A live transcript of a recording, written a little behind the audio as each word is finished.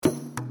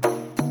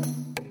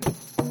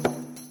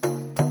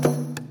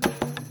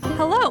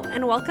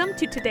and welcome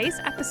to today's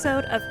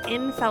episode of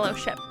In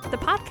Fellowship, the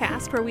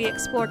podcast where we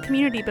explore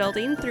community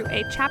building through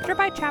a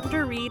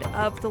chapter-by-chapter read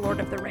of The Lord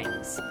of the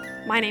Rings.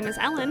 My name is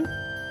Ellen.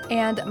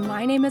 And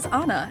my name is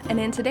Anna, and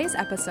in today's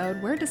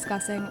episode, we're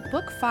discussing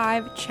Book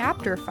 5,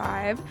 Chapter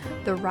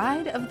 5, The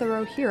Ride of the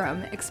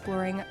Rohirrim,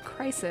 exploring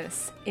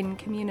crisis in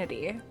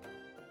community.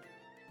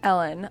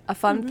 Ellen, a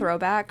fun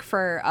throwback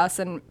for us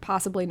and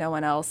possibly no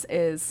one else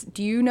is,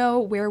 do you know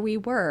where we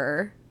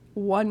were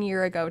 1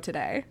 year ago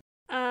today?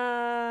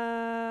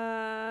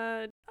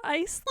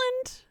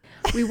 Iceland?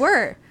 We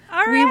were.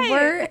 All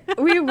right.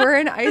 We were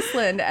in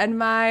Iceland, and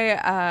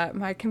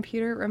my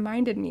computer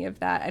reminded me of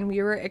that, and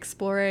we were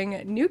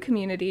exploring new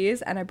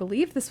communities, and I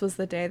believe this was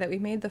the day that we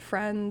made the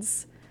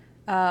friends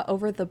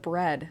over the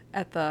bread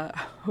at the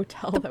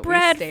hotel that we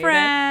stayed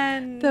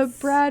at. The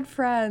bread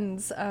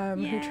friends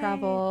who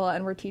travel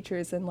and were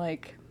teachers in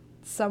like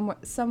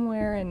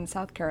somewhere in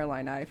South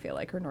Carolina, I feel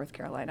like, or North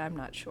Carolina, I'm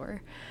not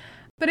sure.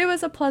 But it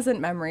was a pleasant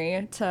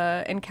memory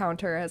to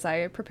encounter as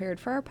I prepared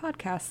for our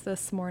podcast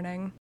this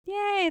morning.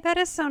 Yay, that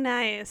is so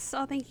nice.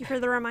 Oh, thank you for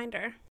the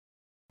reminder.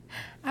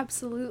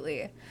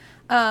 Absolutely.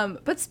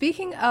 But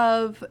speaking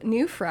of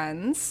new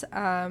friends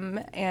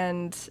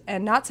and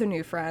not so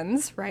new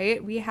friends,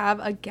 right? We have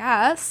a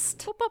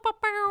guest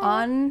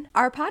on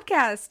our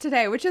podcast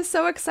today, which is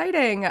so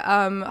exciting.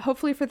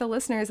 Hopefully for the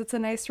listeners, it's a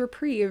nice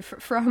reprieve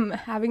from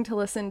having to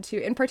listen to,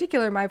 in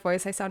particular, my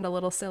voice. I sound a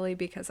little silly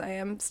because I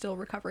am still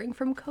recovering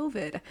from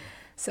COVID.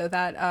 So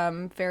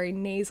that very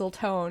nasal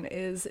tone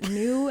is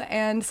new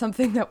and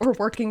something that we're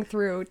working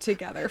through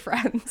together,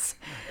 friends.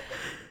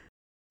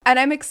 And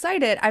I'm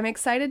excited. I'm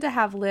excited to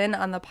have Lynn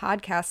on the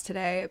podcast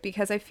today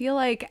because I feel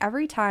like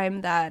every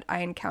time that I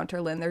encounter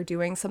Lynn, they're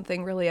doing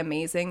something really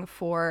amazing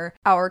for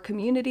our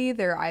community.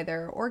 They're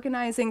either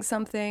organizing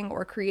something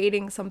or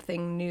creating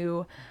something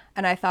new.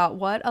 And I thought,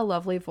 what a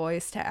lovely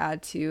voice to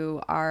add to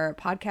our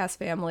podcast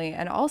family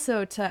and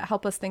also to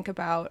help us think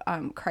about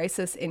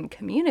crisis in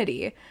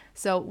community.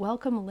 So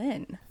welcome,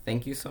 Lynn.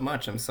 Thank you so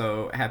much. I'm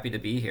so happy to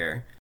be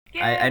here.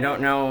 I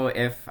don't know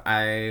if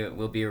I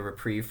will be a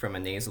reprieve from a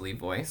nasally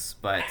voice,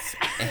 but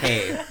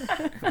hey,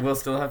 we'll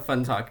still have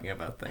fun talking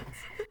about things.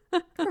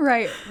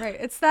 Right.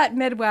 It's that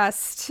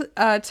Midwest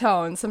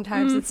tone.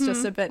 Sometimes it's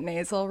just a bit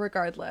nasal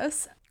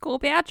regardless. Go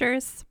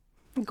Badgers.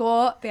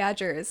 Go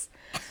Badgers.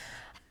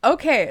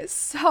 Okay,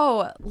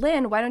 so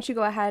Lynn, why don't you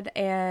go ahead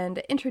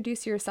and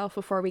introduce yourself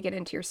before we get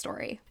into your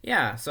story?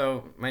 Yeah,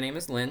 so my name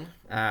is Lynn.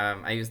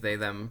 I use they,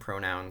 them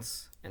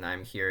pronouns, and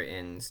I'm here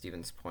in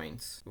Stevens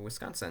Point,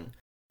 Wisconsin.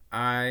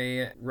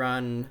 I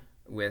run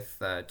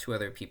with two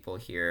other people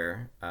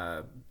here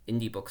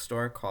indie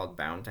bookstore called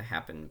Bound to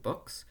Happen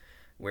Books,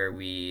 where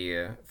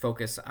we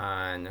focus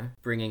on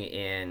bringing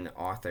in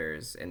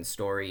authors and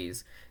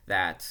stories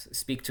that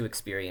speak to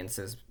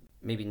experiences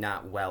maybe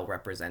not well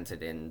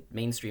represented in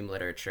mainstream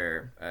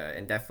literature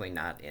and definitely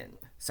not in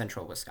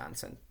central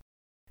Wisconsin.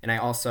 And I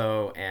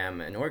also am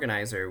an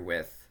organizer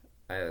with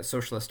a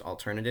Socialist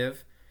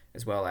Alternative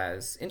as well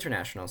as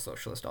International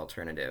Socialist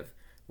Alternative,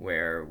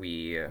 where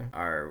we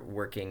are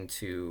working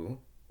to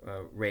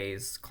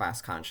raise class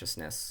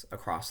consciousness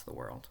across the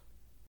world.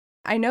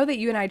 I know that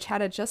you and I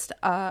chatted just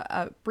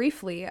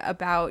briefly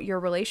about your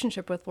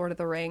relationship with Lord of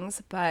the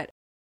Rings, but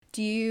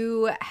do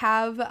you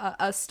have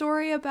a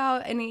story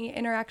about any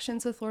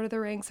interactions with Lord of the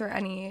Rings or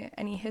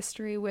any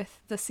history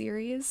with the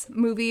series,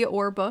 movie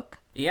or book?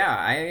 Yeah,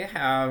 I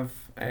have.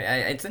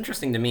 It's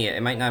interesting to me.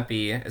 It might not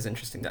be as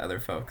interesting to other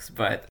folks,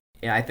 but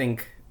yeah, I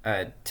think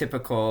a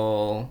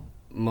typical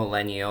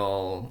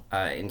millennial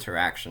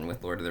interaction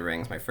with Lord of the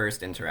Rings. My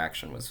first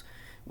interaction was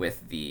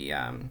with the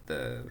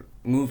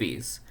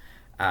movies,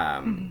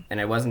 and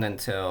it wasn't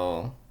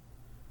until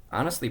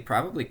honestly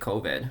probably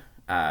COVID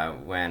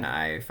when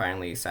I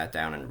finally sat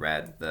down and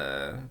read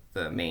the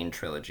main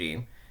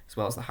trilogy as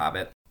well as The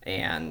Hobbit,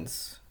 and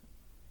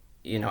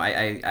you know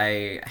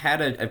I had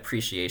an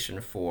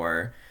appreciation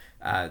for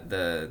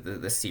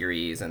the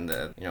series and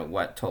the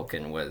what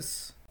Tolkien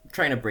was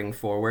trying to bring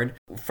forward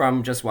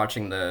from just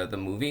watching the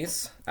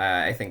movies.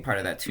 I think part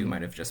of that too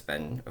might have just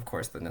been, of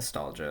course, the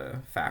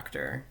nostalgia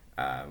factor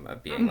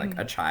of being like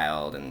a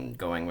child and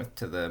going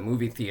to the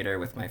movie theater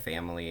with my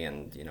family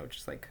and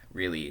just like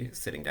really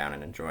sitting down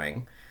and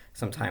enjoying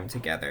some time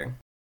together.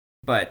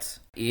 But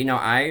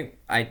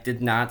I did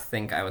not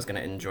think I was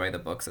going to enjoy the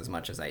books as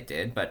much as I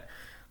did, but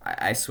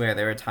I swear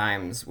there were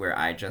times where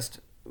I just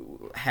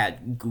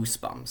had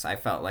goosebumps. I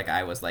felt like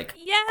I was like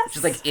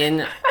just like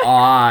in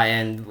awe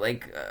and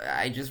like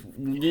I just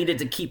needed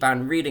to keep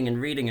on reading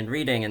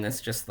and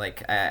it's just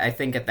like I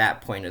think at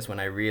that point is when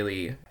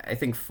I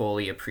think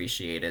fully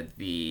appreciated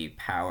the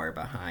power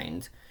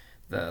behind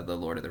the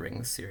Lord of the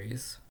Rings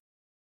series.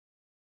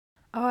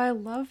 Oh, I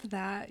love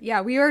that.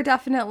 Yeah, we are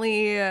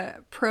definitely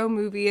pro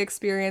movie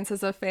experience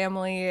as a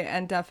family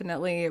and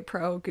definitely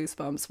pro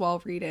goosebumps while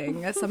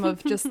reading some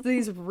of just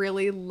these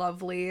really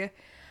lovely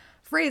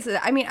phrases.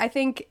 I mean, I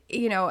think,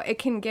 it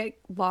can get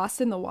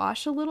lost in the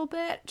wash a little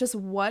bit, just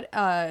what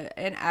an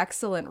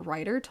excellent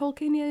writer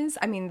Tolkien is.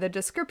 I mean, the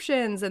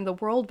descriptions and the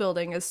world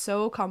building is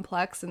so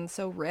complex and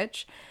so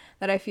rich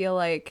that I feel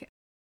like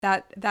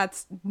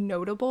that's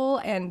notable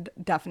and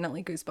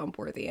definitely goosebump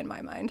worthy in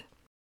my mind.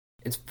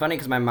 It's funny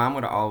because my mom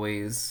would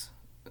always,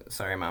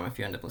 sorry mom if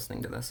you end up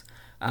listening to this,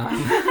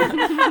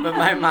 but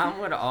my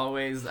mom would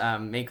always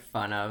make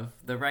fun of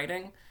the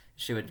writing.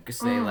 She would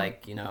say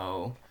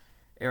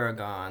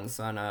Aragorn,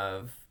 son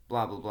of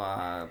blah blah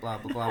blah blah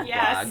blah blah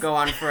Yes. blah, go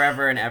on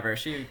forever and ever.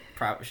 She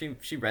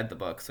read the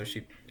book, so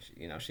she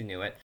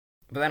knew it.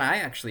 But then I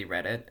actually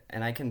read it,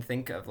 and I can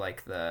think of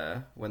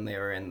when they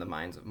were in the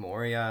Mines of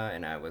Moria,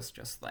 and I was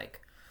just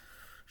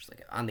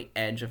on the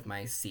edge of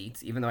my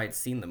seat. Even though I'd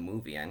seen the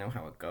movie, I know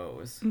how it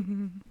goes.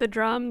 Mm-hmm. The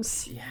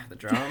drums. Yeah, the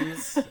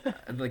drums.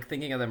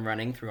 Thinking of them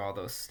running through all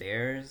those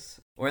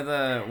stairs, or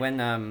when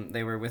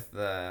they were with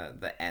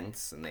the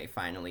Ents and they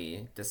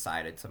finally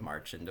decided to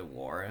march into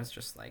war. It's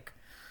just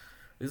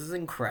this is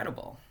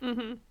incredible.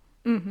 Mm-hmm.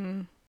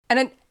 Mm-hmm.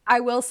 And I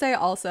will say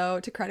also,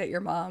 to credit your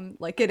mom,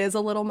 it is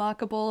a little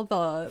mockable,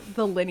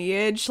 the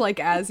lineage,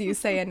 as you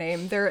say a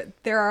name. There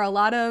are a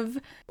lot of,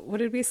 what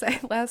did we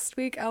say last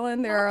week,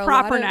 Ellen? There are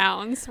proper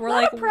nouns. We're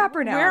like,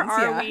 proper nouns, where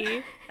are yeah.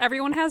 we?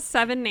 Everyone has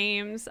 7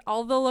 names.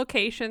 All the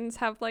locations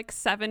have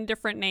 7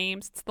 different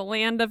names. It's the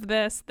land of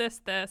this.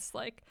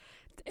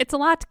 It's a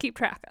lot to keep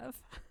track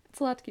of. It's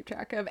a lot to keep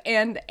track of,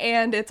 and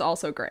it's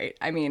also great.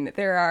 I mean,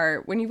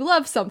 when you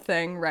love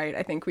something, right,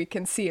 I think we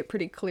can see it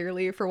pretty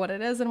clearly for what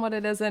it is and what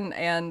it isn't,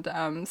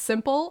 and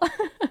simple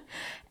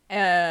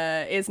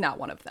is not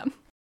one of them.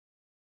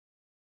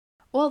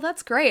 Well,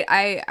 that's great.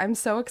 I'm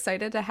so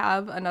excited to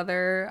have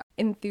another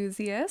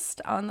enthusiast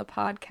on the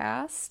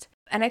podcast,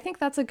 and I think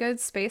that's a good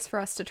space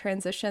for us to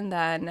transition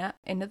then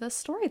into the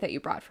story that you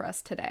brought for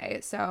us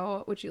today.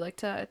 So would you like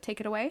to take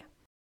it away?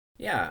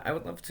 Yeah, I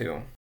would love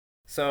to.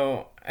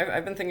 So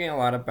I've been thinking a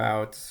lot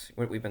about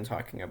what we've been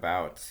talking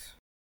about,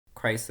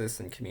 crisis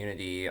and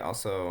community.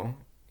 Also,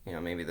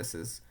 maybe this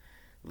is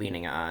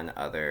leaning on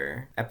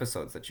other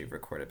episodes that you've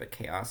recorded, but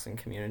chaos and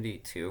community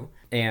too.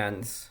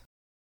 And,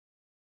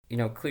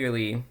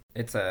 clearly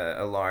it's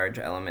a large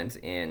element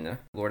in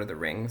Lord of the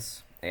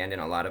Rings and in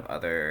a lot of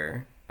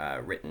other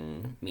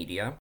written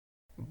media.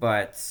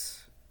 But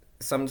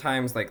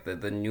sometimes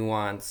the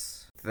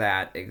nuance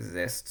that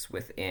exists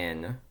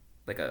within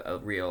a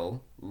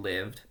real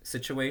lived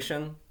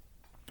situation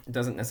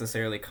doesn't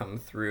necessarily come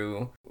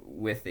through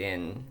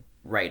within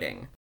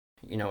writing.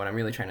 What I'm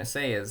really trying to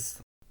say is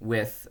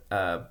with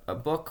a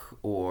book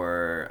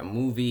or a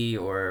movie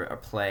or a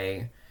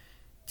play,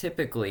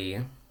 typically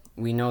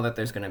we know that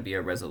there's going to be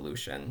a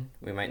resolution.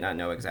 We might not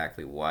know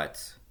exactly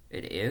what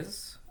it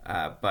is,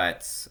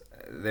 but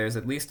there's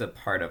at least a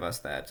part of us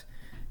that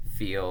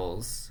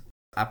feels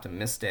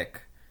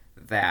optimistic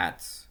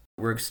that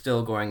we're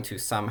still going to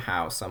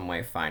somehow, some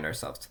way find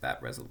ourselves to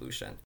that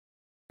resolution.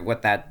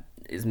 What that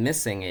is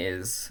missing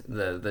is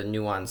the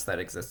nuance that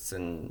exists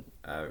in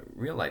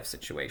real life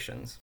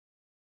situations.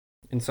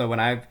 And so what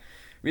I've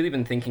really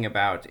been thinking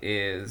about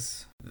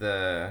is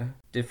the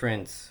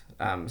different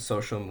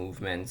social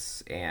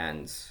movements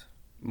and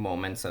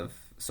moments of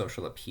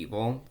social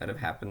upheaval that have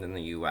happened in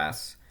the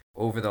U.S.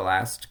 over the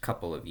last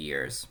couple of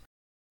years.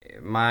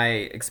 My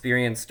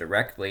experience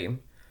directly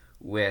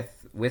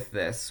with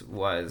this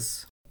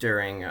was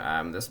during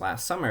this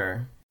last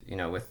summer,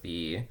 with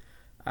the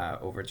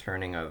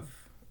overturning of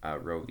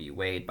Roe v.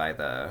 Wade by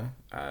the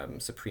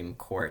Supreme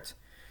Court,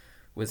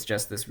 was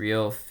just this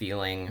real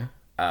feeling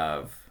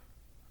of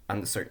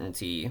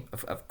uncertainty,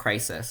 of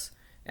crisis,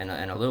 and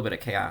a little bit of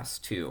chaos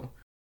too.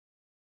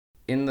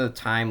 In the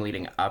time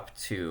leading up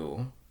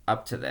to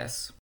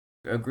this,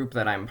 a group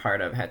that I'm part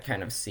of had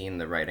kind of seen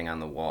the writing on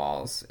the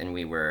walls, and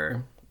we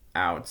were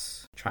out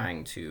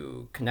trying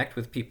to connect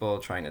with people,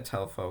 trying to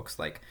tell folks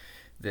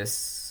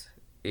this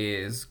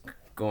is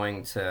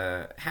going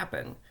to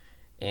happen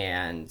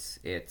and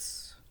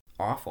it's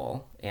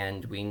awful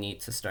and we need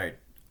to start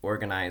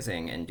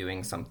organizing and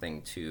doing something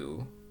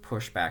to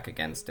push back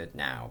against it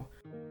now.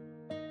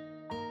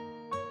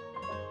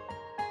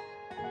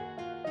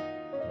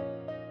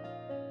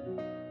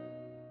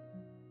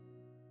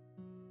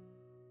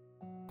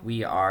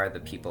 We are the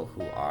people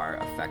who are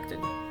affected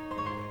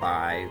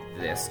by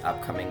this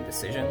upcoming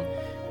decision,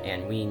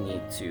 and we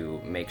need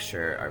to make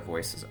sure our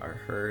voices are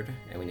heard,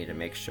 and we need to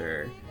make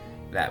sure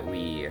that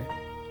we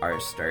are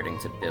starting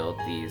to build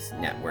these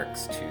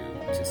networks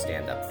to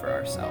stand up for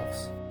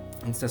ourselves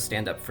and to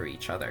stand up for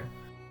each other.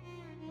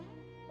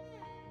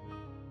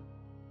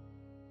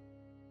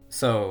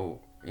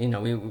 So,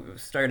 we were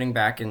starting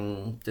back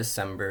in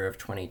December of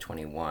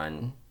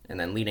 2021, and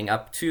then leading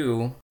up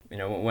to,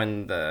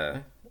 when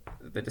the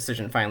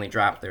decision finally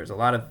dropped, there was a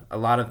lot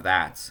of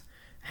that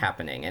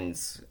happening. And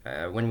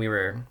when we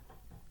were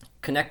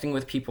connecting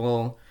with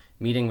people,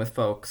 meeting with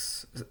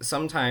folks,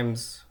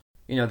 sometimes,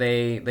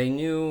 they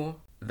knew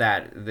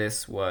that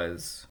this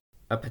was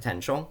a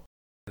potential.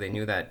 They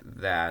knew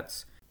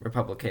that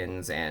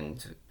Republicans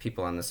and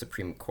people on the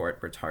Supreme Court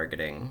were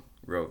targeting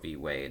Roe v.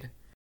 Wade.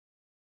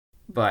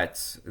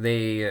 But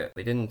they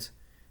didn't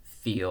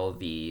feel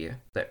the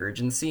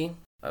urgency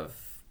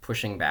of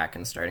pushing back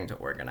and starting to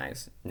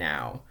organize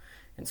now.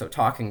 And so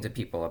talking to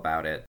people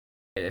about it,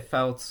 it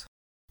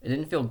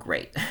didn't feel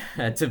great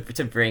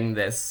to bring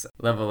this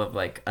level of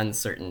like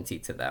uncertainty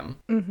to them.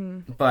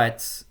 Mm-hmm.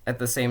 But at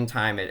the same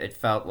time, it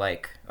felt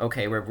like,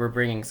 okay, we're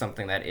bringing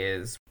something that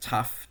is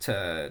tough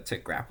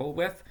to grapple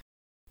with.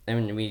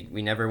 And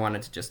we never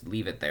wanted to just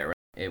leave it there.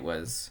 It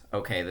was,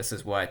 okay, this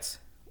is what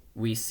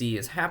we see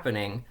is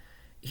happening.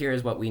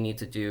 Here's what we need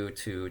to do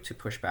to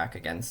push back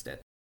against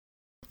it.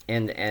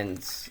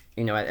 And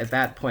you know, at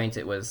that point,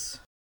 it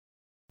was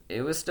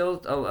still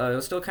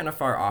kind of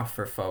far off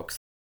for folks.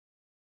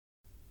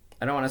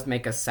 I don't want to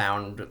make us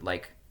sound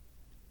like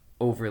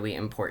overly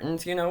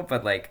important, you know,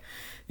 but like,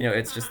 you know,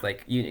 it's just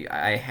like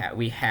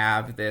we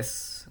have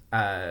this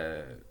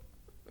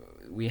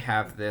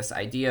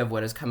idea of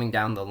what is coming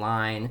down the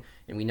line,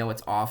 and we know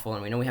it's awful,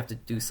 and we know we have to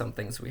do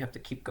something, so we have to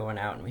keep going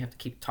out and we have to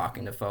keep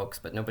talking to folks,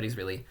 but nobody's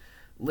really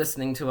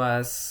listening to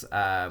us,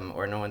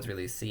 or no one's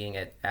really seeing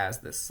it as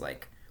this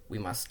like, we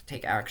must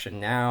take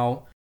action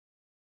now.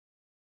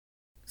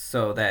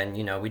 So then,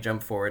 you know, we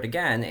jump forward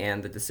again,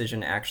 and the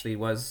decision actually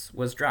was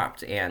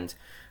dropped. And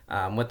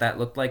what that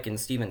looked like in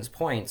Stephen's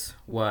point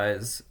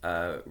was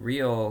a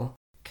real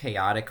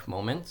chaotic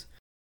moment.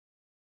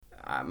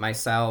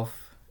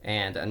 Myself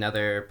and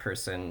another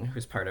person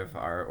who's part of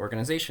our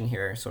organization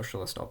here,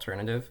 Socialist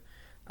Alternative,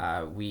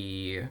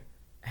 we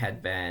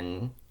had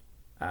been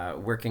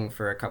working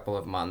for a couple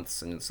of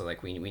months, and so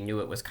like we knew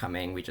it was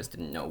coming. We just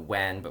didn't know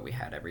when, but we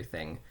had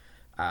everything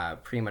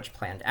pretty much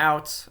planned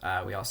out.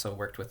 We also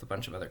worked with a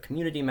bunch of other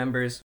community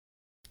members,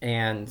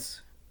 and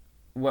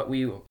what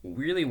we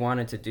really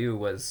wanted to do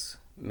was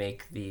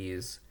make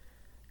these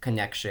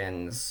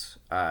connections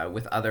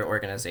with other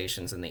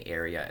organizations in the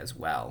area as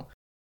well.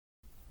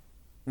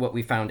 What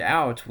we found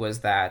out was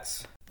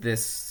that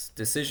this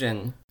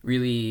decision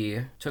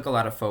really took a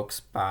lot of folks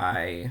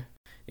by,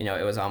 you know,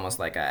 it was almost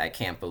like I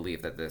can't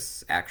believe that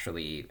this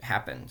actually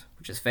happened,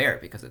 which is fair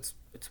because it's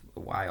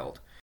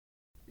wild.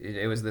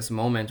 It was this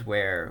moment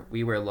where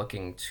we were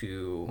looking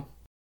to,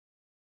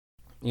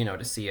 you know,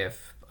 to see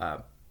if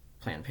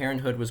Planned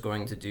Parenthood was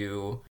going to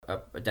do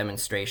a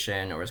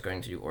demonstration or was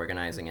going to do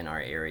organizing in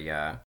our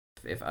area,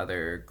 if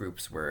other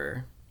groups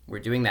were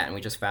doing that, and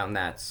we just found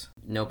that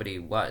nobody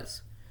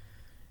was.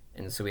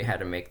 And so we had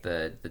to make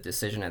the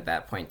decision at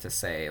that point to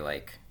say,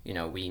 like, you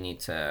know, we need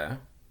to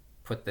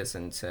put this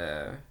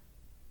into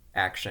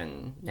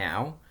action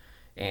now,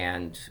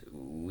 and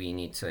we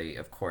need to,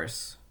 of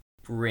course,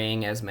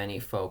 bring as many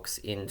folks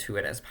into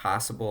it as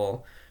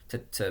possible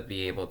to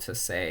be able to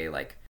say,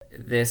 like,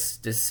 this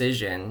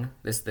decision,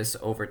 this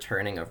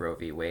overturning of Roe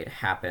v. Wade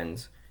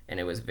happened, and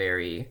it was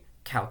very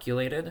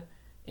calculated,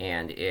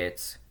 and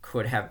it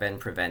could have been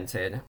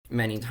prevented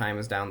many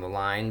times down the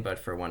line, but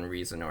for one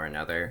reason or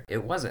another,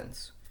 it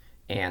wasn't.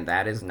 And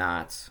that is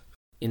not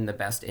in the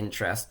best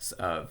interests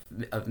of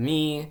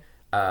me,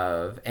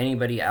 of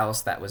anybody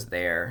else that was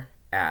there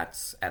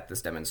at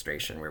this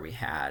demonstration, where we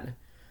had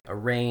a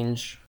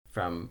range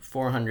from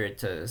 400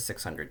 to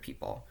 600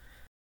 people.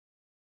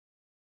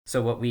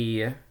 So what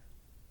we, you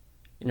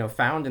know,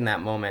 found in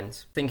that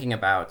moment, thinking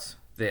about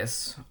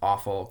this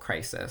awful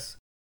crisis,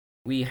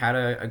 we had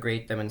a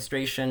great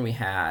demonstration. We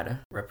had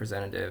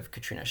Representative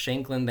Katrina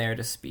Shanklin there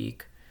to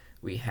speak.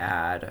 We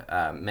had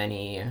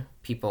many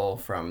people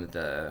from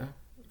the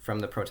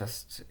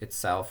protest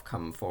itself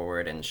come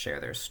forward and share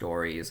their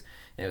stories.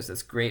 And it was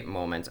this great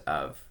moment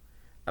of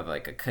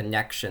like a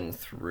connection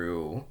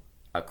through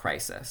a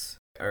crisis,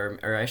 or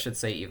I should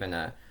say even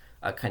a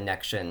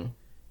connection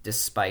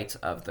despite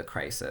of the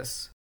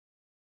crisis.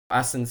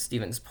 Us and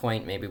Stephen's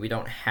point, maybe we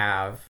don't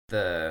have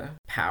the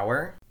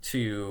power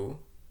to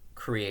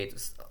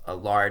create a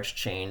large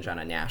change on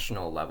a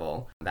national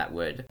level that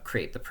would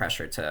create the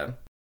pressure to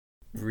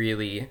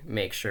really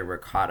make sure we're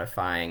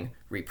codifying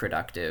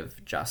reproductive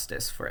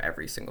justice for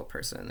every single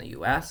person in the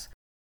US.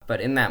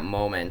 But in that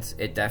moment,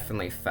 it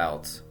definitely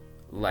felt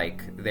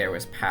like there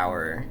was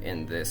power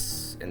in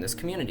this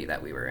community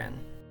that we were in.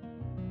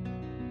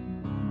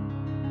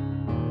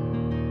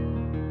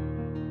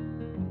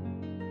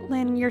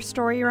 Lynn, your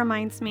story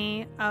reminds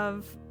me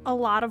of a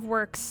lot of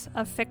works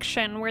of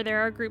fiction where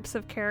there are groups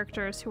of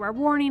characters who are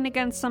warning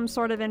against some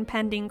sort of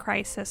impending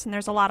crisis, and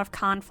there's a lot of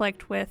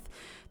conflict with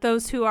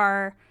those who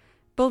are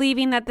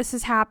believing that this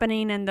is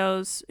happening and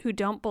those who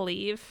don't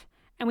believe.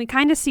 And we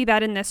kind of see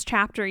that in this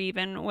chapter,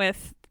 even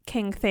with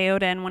King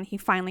Theoden, when he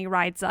finally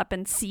rides up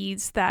and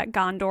sees that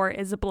Gondor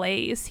is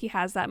ablaze. He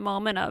has that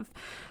moment of,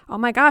 oh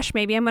my gosh,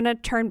 maybe I'm going to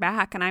turn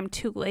back and I'm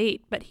too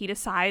late, but he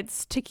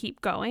decides to keep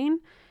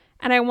going.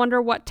 And I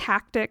wonder what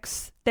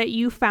tactics that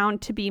you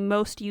found to be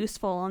most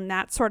useful in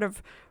that sort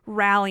of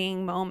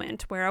rallying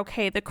moment where,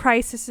 okay, the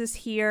crisis is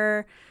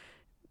here,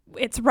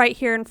 it's right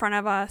here in front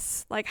of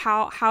us. Like,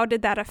 how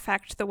did that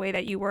affect the way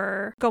that you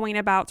were going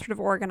about sort of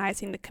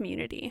organizing the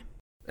community?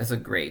 That's a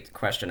great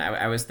question.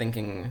 I was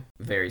thinking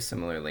very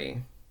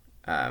similarly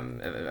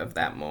of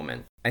that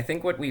moment. I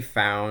think what we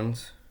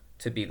found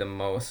to be the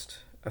most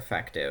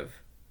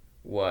effective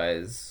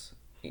was,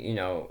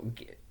 a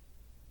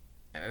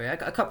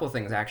couple of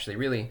things actually,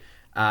 really.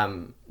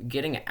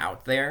 Getting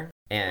out there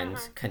and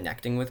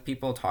connecting with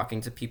people,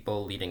 talking to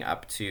people leading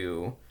up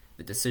to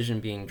the decision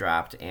being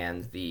dropped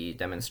and the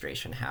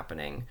demonstration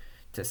happening,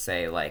 to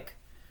say, like,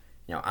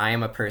 I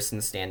am a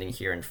person standing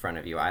here in front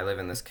of you. I live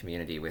in this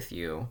community with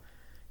you.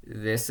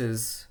 This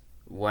is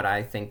what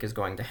I think is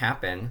going to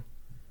happen.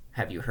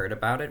 Have you heard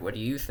about it? What do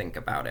you think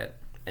about it?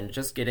 And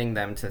just getting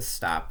them to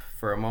stop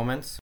for a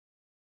moment.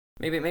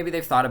 Maybe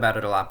they've thought about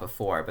it a lot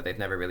before, but they've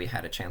never really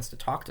had a chance to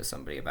talk to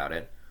somebody about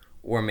it.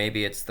 Or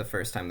maybe it's the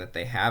first time that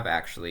they have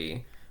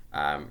actually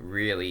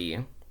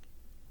really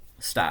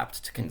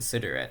stopped to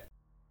consider it.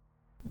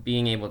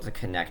 Being able to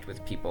connect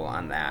with people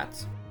on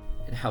that,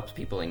 it helps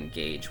people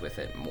engage with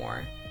it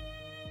more.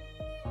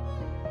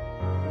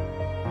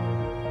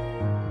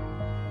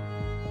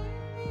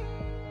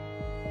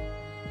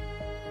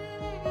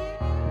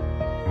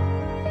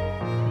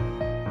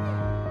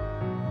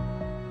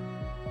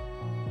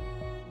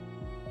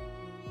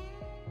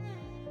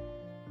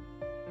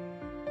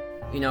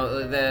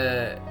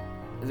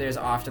 There's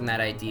often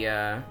that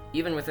idea,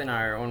 even within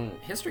our own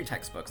history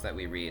textbooks that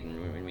we read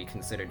and we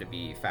consider to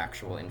be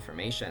factual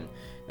information,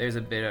 there's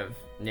a bit of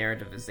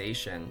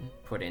narrativization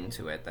put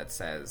into it that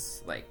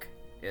says, like,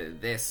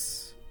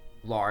 this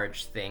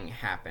large thing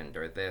happened,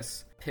 or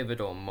this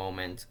pivotal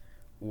moment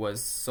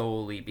was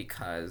solely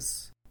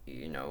because,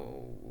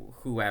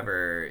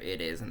 whoever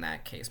it is in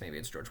that case, maybe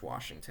it's George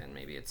Washington,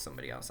 maybe it's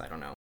somebody else, I don't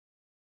know,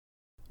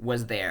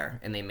 was there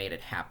and they made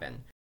it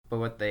happen. But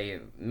what they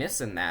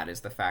miss in that is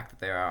the fact that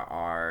there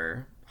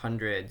are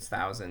hundreds,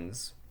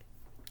 thousands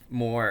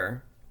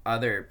more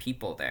other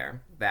people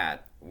there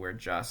that were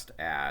just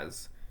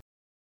as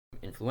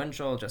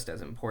influential, just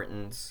as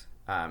important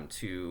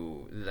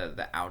to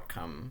the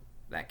outcome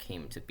that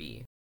came to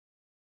be.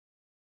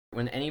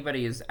 When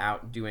anybody is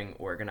out doing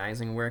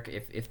organizing work,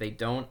 if they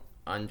don't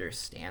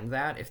understand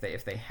that, if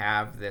they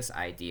have this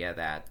idea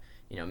that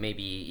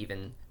maybe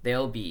even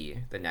they'll be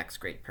the next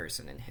great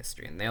person in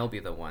history and they'll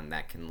be the one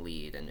that can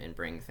lead and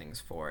bring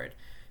things forward.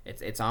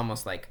 It's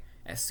almost like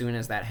as soon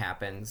as that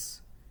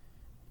happens,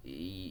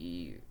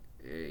 you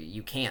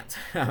can't.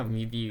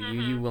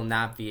 You will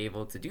not be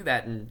able to do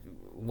that. And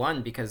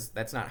one, because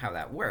that's not how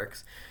that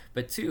works.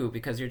 But two,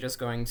 because you're just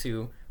going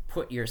to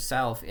put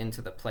yourself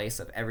into the place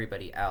of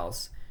everybody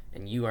else,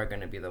 and you are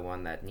going to be the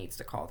one that needs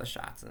to call the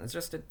shots. And it's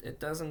just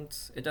it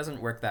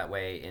doesn't work that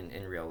way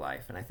in real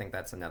life. And I think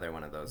that's another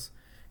one of those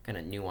kind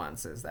of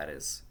nuances that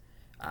is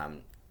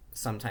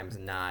sometimes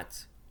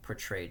not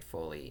portrayed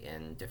fully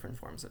in different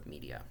forms of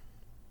media.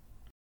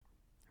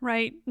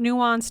 Right.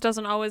 Nuance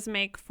doesn't always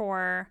make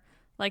for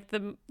like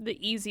the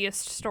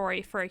easiest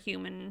story for a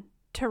human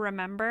to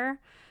remember.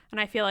 And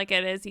I feel like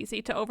it is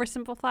easy to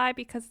oversimplify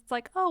because it's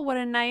like, oh, what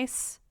a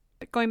nice,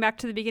 going back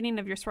to the beginning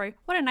of your story,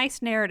 what a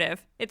nice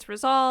narrative. It's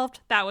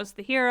resolved. That was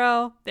the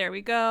hero. There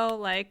we go.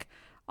 Like,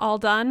 all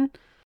done.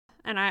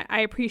 And I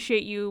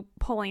appreciate you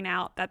pulling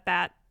out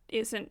that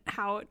isn't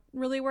how it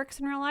really works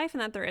in real life,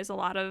 and that there is a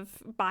lot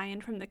of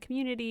buy-in from the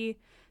community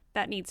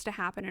that needs to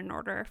happen in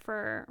order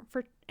for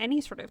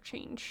any sort of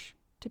change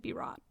to be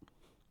wrought.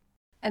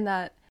 And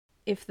that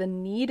if the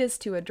need is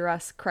to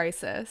address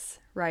crisis,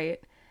 right,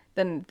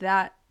 then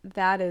that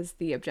is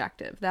the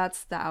objective.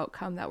 That's the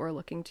outcome that we're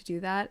looking to do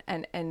that.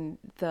 And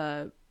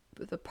the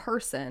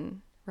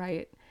person,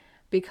 right,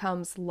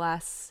 becomes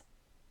less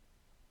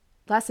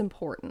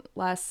important,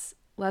 less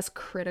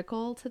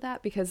critical to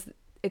that, because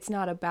it's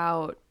not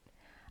about,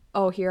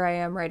 oh, here I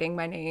am writing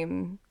my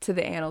name to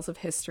the annals of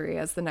history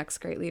as the next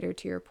great leader,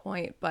 to your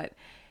point, but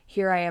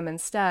here I am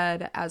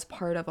instead as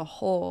part of a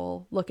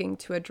whole looking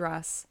to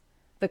address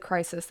the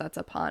crisis that's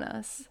upon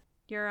us.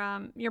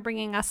 You're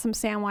bringing us some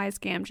Samwise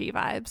Gamgee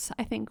vibes,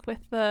 I think,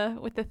 with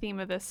the theme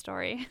of this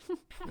story.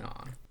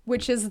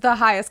 Which is the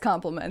highest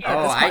compliment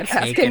that this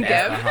podcast can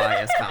give. The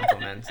highest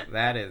compliment.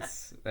 That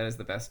is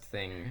the best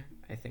thing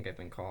I think I've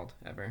been called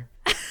ever.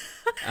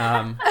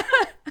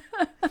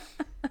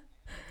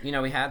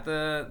 We had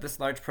this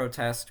large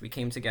protest. We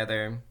came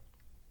together,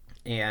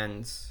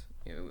 and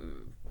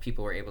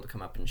people were able to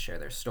come up and share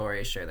their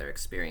stories, share their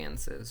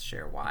experiences,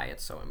 share why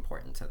it's so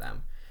important to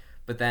them.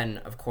 But then,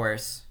 of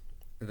course,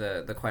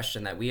 the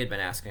question that we had been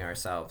asking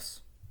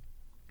ourselves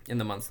in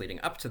the months leading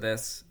up to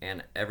this,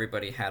 and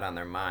everybody had on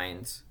their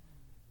minds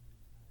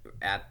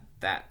at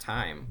that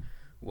time,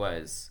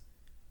 was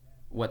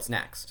what's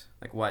next?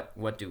 Like,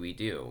 what do we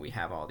do? We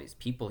have all these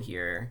people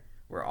here.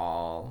 We're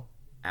all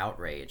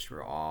outraged.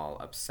 We're all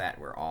upset.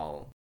 We're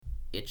all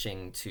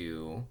itching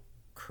to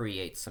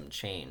create some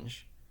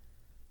change.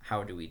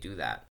 How do we do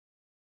that?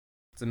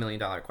 It's $1 million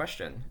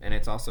question, and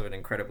it's also an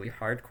incredibly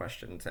hard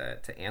question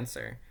to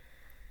answer.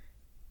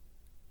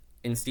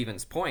 In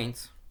Stephen's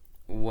point,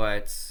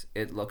 what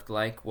it looked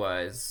like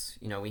was,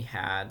 we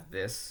had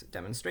this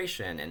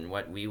demonstration, and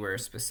what we were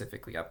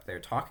specifically up there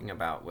talking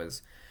about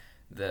was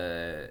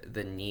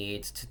the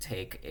need to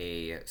take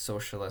a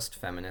socialist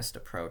feminist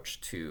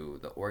approach to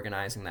the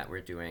organizing that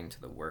we're doing,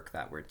 to the work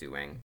that we're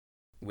doing,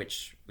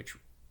 which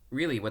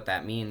really what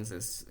that means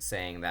is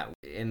saying that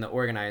in the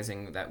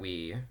organizing that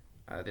we,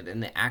 in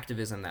the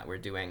activism that we're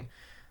doing,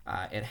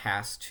 it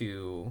has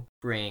to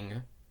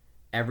bring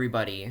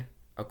everybody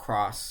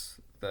across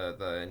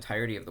the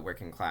entirety of the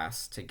working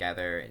class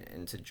together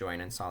and to join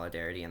in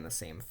solidarity in the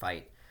same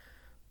fight.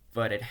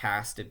 But it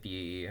has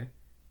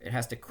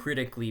to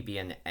critically be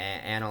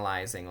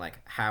analyzing, like,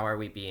 how are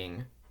we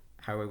being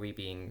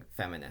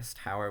feminist?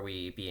 How are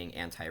we being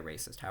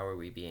anti-racist? How are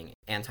we being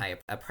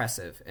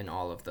anti-oppressive in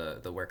all of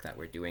the work that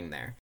we're doing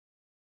there?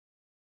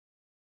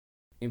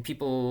 And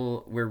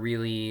people were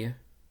really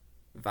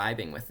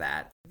vibing with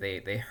that.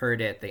 They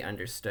heard it, they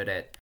understood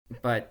it.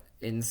 But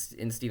in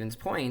Stephen's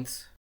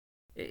point,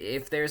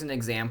 if there's an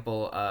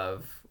example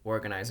of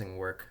organizing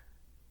work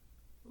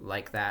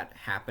like that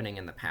happening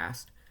in the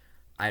past,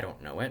 I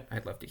don't know it.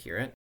 I'd love to hear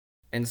it.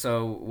 And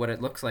so what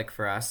it looks like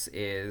for us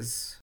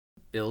is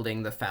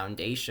building the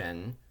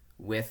foundation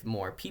with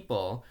more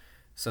people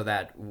so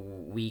that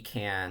we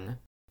can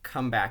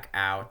come back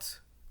out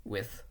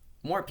with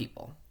more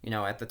people.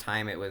 At the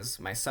time it was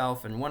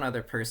myself and one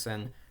other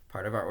person,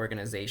 part of our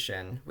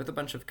organization, with a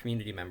bunch of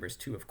community members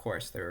too, of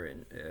course. They were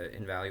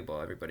invaluable,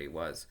 everybody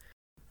was.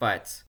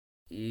 But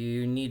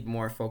you need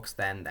more folks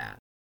than that.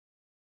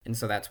 And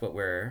so that's what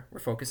we're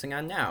focusing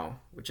on now,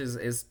 which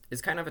is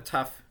kind of a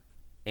tough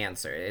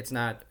answer. It's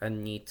not a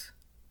neat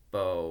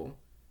bow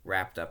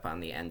wrapped up on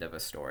the end of a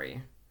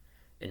story.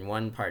 In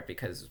one part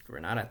because we're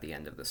not at the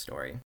end of the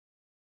story,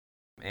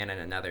 and in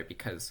another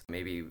because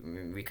maybe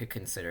we could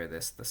consider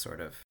this the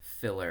sort of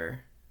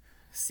filler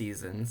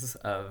seasons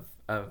of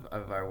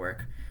our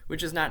work,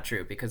 which is not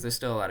true because there's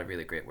still a lot of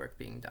really great work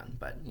being done,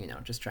 but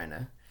just trying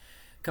to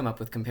come up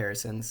with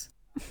comparisons.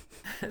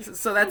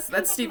 So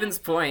that's Stephen's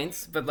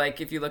point. But like,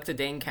 if you look to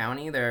Dane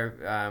County, there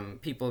are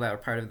people that were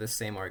part of this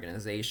same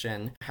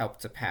organization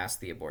helped to pass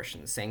the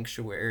abortion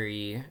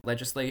sanctuary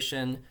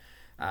legislation.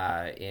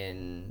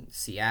 In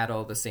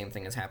Seattle, the same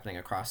thing is happening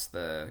across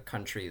the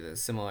country. The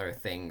similar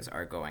things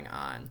are going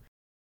on.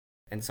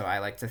 And so I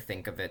like to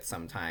think of it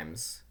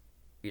sometimes,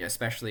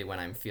 especially when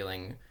I'm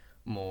feeling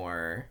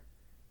more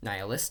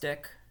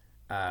nihilistic,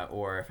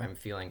 or if I'm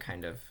feeling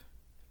kind of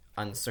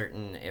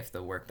uncertain if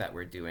the work that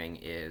we're doing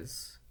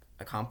is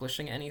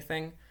accomplishing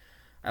anything.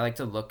 I like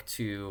to look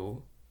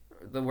to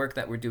the work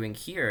that we're doing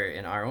here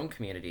in our own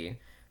community,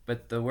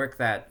 but the work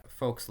that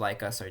folks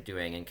like us are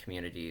doing in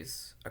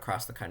communities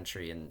across the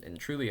country and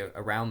truly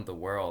around the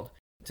world,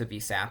 to be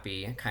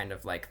sappy, kind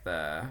of like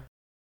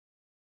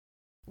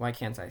why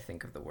can't I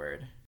think of the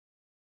word?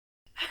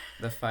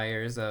 The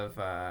fires of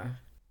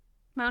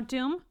Mount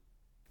Doom?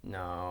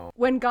 No.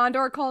 When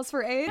Gondor calls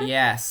for aid?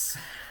 Yes.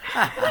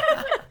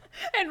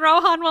 And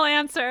Rohan will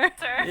answer.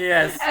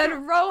 Yes.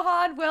 And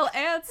Rohan will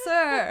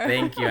answer.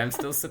 Thank you. I'm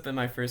still sipping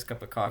my first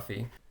cup of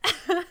coffee.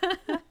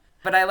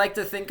 But I like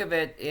to think of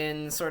it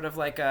in sort of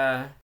like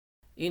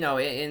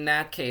in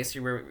that case, they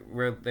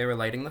were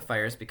lighting the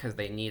fires because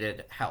they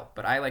needed help.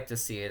 But I like to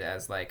see it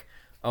as like,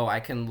 oh, I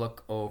can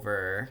look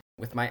over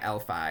with my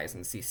elf eyes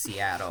and see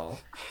Seattle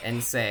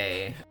and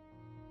say,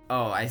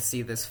 oh, I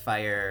see this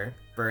fire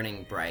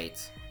burning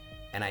bright,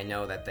 and I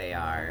know that they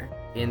are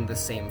in the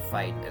same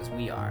fight as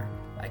we are.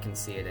 I can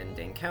see it in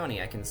Dane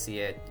County. I can see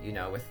it,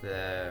 with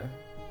the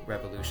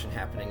revolution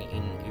happening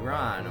in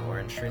Iran or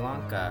in Sri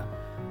Lanka,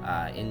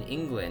 in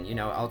England,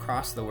 all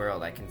across the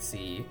world. I can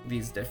see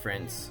these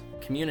different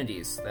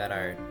communities that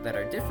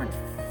are different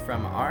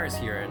from ours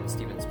here in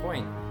Stephen's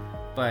Point,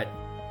 but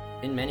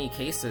in many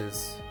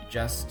cases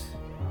just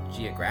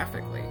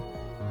geographically.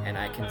 And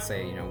I can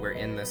say, we're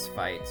in this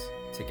fight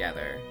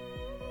together,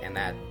 and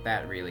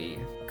that really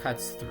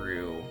cuts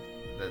through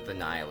the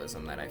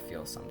nihilism that I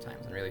feel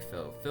sometimes, and really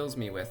fills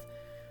me with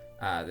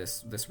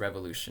this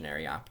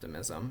revolutionary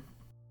optimism.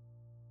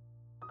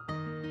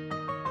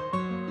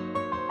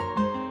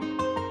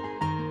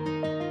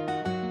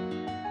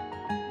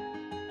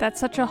 That's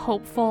such a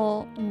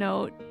hopeful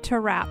note to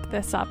wrap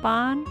this up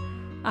on.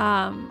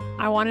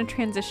 I want to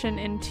transition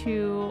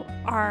into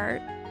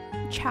our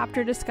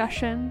chapter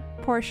discussion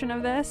portion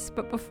of this,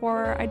 but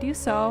before I do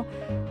so,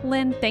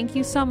 Lynn, thank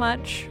you so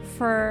much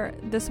for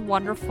this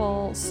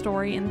wonderful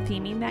story and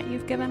theming that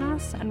you've given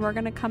us, and we're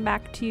going to come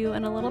back to you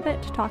in a little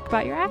bit to talk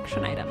about your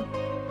action item.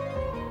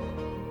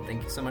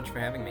 Thank you so much for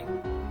having me.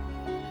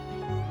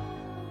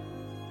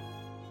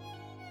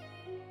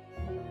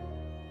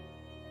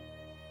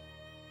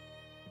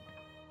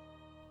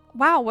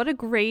 Wow, what a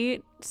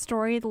great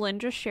story Lynn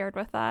just shared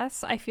with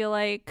us. I feel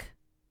like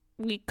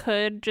we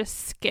could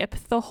just skip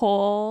the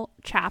whole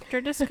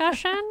chapter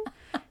discussion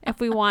if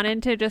we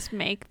wanted to just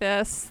make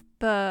this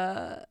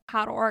the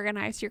how to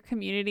organize your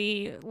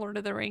community Lord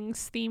of the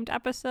Rings themed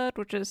episode,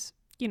 which is,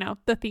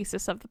 the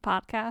thesis of the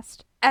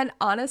podcast. And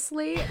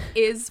honestly,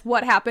 is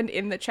what happened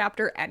in the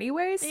chapter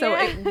anyway, so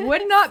It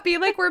would not be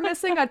like we're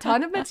missing a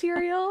ton of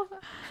material.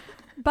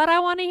 But I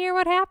want to hear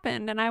what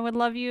happened, and I would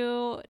love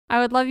you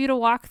to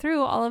walk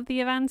through all of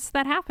the events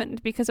that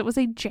happened, because it was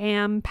a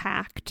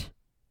jam-packed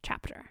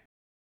chapter.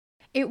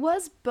 It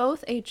was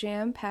both a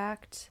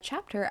jam-packed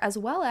chapter as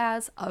well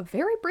as a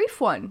very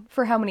brief one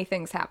for how many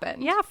things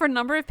happened. Yeah, for a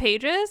number of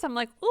pages, I'm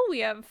like, oh, we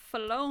have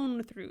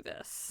flown through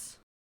this.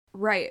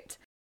 Right.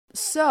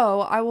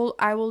 So I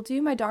will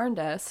do my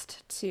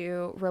darndest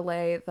to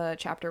relay the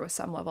chapter with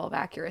some level of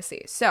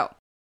accuracy. So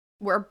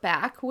we're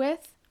back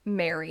with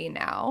Mary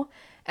now,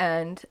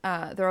 and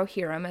the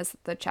Rohirrim, as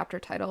the chapter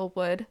title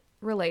would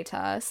relay to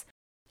us.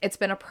 It's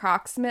been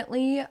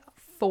approximately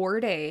 4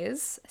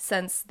 days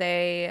since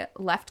they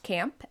left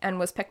camp and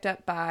was picked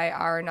up by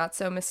our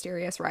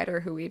not-so-mysterious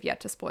rider who we've yet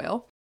to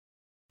spoil.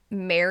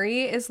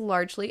 Mary is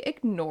largely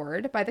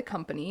ignored by the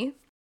company,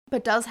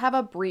 but does have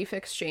a brief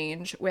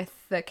exchange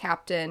with the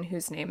captain,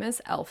 whose name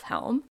is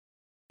Elfhelm,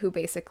 who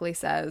basically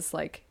says,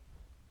 like,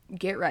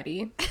 get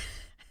ready.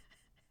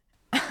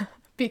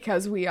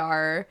 Because we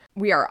are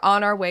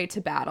on our way to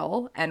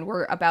battle, and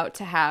we're about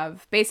to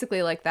have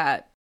basically like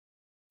that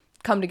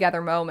come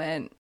together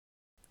moment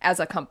as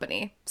a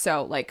company.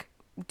 So, like,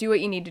 do what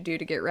you need to do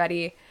to get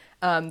ready.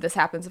 This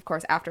happens, of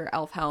course, after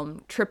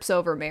Elfhelm trips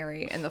over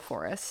Mary in the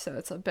forest, so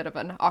it's a bit of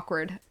an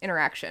awkward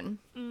interaction.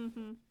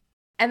 Mm-hmm.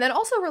 And then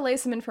also relay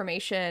some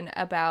information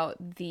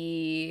about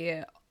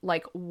the,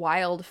 like,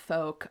 wild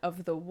folk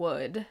of the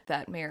wood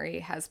that Mary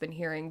has been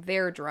hearing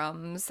their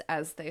drums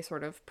as they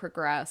sort of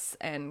progress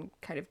and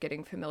kind of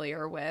getting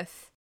familiar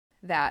with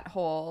that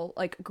whole,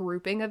 like,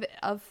 grouping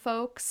of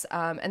folks.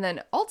 And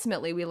then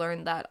ultimately we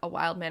learn that a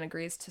wild man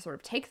agrees to sort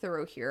of take the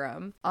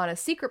Rohirrim on a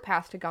secret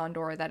path to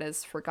Gondor that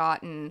is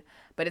forgotten,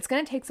 but it's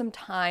going to take some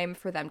time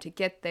for them to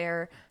get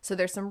there. So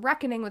there's some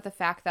reckoning with the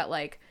fact that,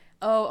 like,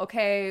 oh,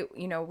 okay,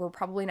 you know, we're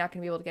probably not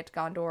going to be able to get to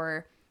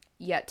Gondor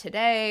yet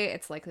today.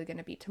 It's likely going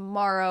to be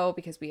tomorrow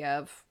because we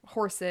have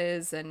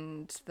horses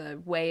and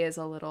the way is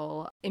a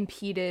little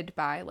impeded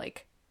by,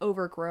 like,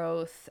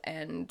 overgrowth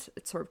and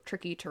it's sort of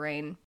tricky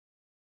terrain.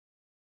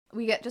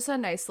 We get just a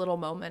nice little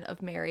moment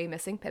of Mary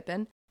missing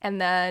Pippin. And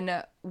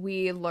then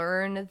we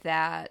learn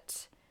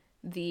that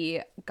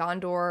the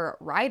Gondor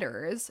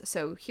riders,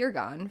 so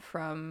Hirgon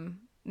from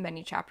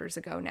many chapters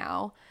ago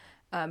now,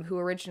 who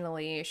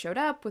originally showed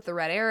up with the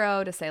Red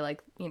Arrow to say,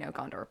 like, you know,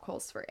 Gondor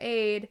calls for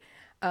aid.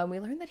 We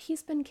learn that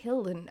he's been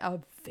killed in a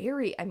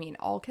very, I mean,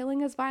 all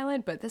killing is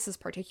violent, but this is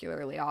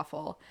particularly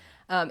awful.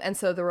 And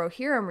so the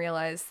Rohirrim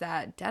realize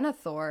that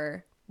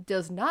Denethor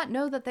does not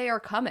know that they are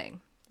coming.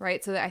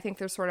 Right, so I think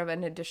there's sort of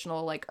an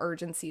additional, like,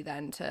 urgency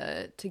then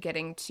to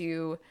getting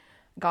to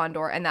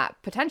Gondor, and that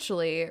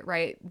potentially,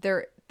 right,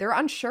 they're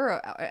unsure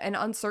and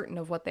uncertain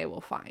of what they will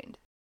find.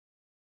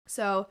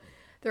 So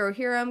the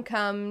Rohirrim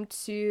come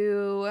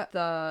to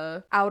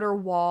the outer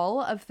wall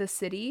of the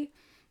city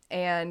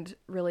and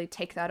really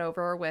take that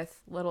over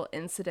with little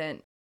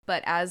incident.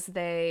 But as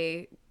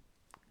they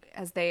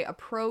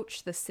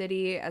approach the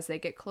city, as they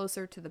get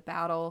closer to the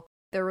battle,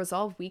 their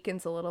resolve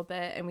weakens a little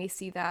bit, and we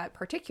see that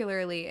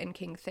particularly in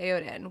King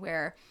Theoden,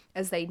 where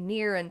as they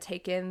near and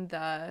take in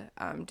the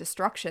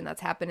destruction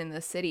that's happened in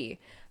the city,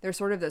 there's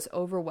sort of this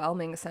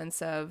overwhelming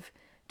sense of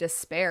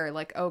despair,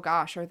 like, oh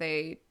gosh, are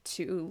they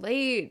too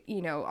late?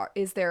 You know,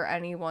 is there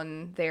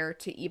anyone there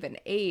to even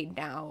aid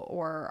now,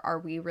 or are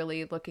we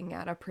really looking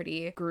at a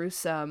pretty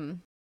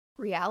gruesome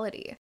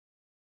reality?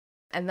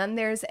 And then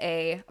there's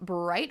a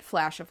bright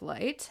flash of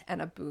light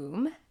and a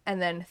boom, and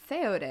then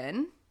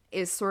Theoden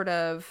is sort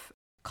of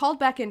called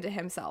back into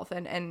himself,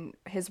 and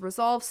his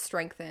resolve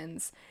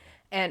strengthens,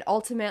 and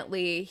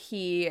ultimately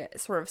he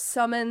sort of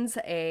summons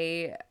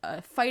a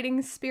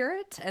fighting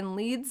spirit and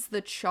leads the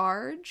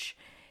charge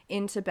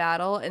into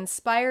battle,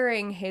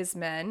 inspiring his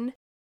men.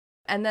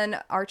 And then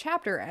our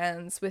chapter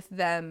ends with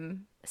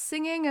them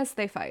singing as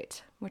they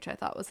fight, which I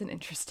thought was an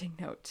interesting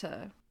note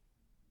to...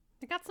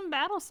 They got some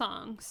battle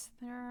songs.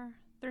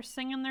 They're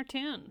singing their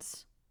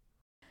tunes.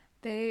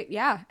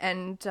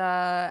 And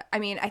I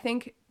mean, I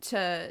think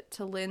to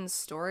Lynn's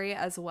story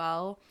as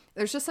well,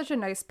 there's just such a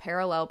nice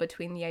parallel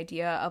between the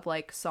idea of,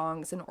 like,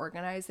 songs and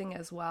organizing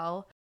as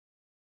well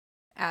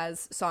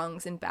as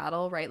songs in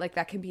battle, right? Like,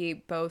 that can be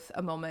both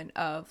a moment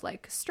of,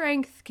 like,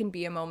 strength, can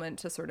be a moment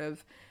to sort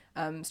of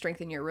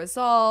strengthen your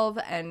resolve,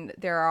 and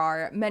there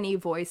are many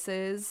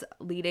voices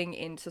leading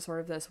into sort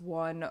of this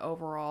one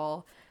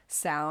overall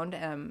sound.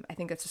 I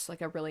think it's just,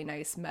 like, a really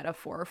nice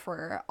metaphor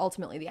for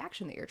ultimately the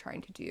action that you're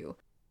trying to do.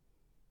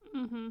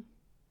 Mm-hmm.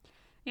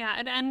 Yeah,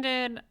 it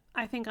ended,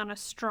 I think, on a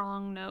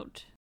strong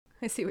note.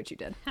 I see what you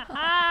did.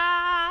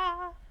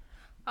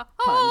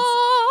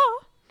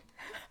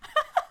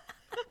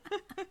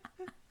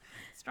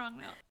 Strong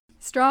note.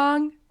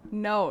 Strong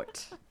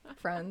note,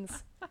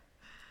 friends.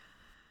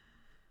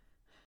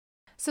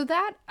 So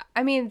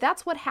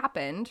that's what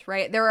happened,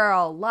 right? There are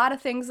a lot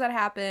of things that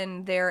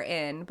happen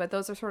therein, but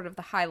those are sort of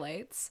the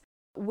highlights.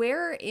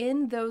 Where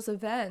in those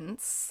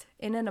events,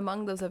 in and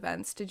among those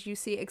events, did you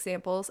see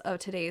examples of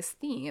today's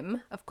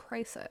theme of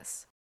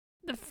crisis?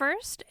 The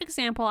first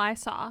example I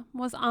saw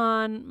was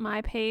on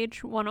my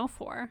page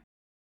 104.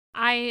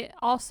 I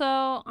also,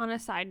 on a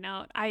side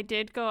note, I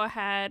did go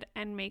ahead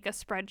and make a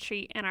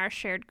spreadsheet in our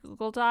shared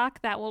Google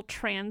Doc that will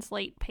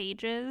translate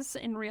pages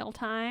in real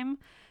time.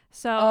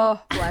 So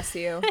Oh, bless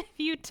you. if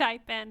you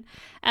type in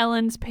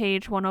Ellen's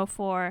page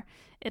 104,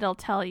 it'll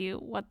tell you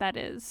what that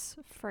is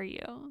for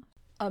you.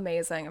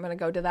 Amazing. I'm going to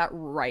go do that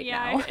right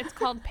now. Yeah, it's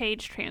called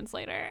Page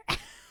Translator.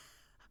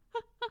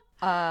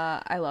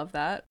 I love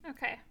that.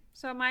 Okay,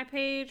 so my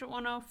page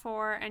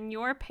 104 and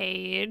your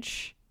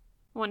page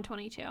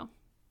 122.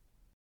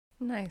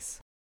 Nice.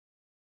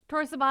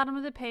 Towards the bottom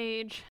of the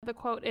page, the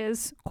quote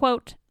is,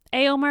 quote,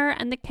 Eomer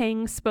and the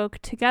king spoke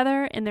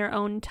together in their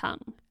own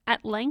tongue.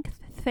 At length,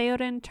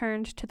 Theoden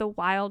turned to the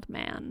wild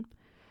man.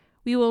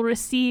 We will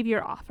receive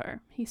your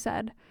offer, he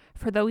said,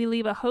 for though we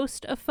leave a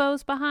host of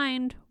foes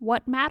behind,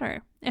 what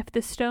matter? If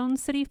the stone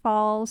city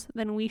falls,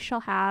 then we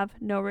shall have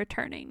no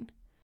returning.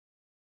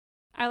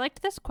 I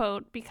liked this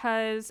quote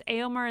because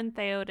Eomer and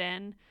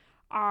Theoden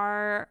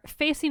are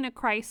facing a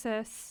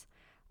crisis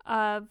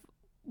of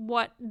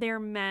what their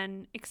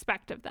men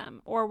expect of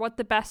them or what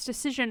the best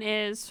decision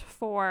is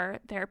for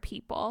their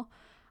people.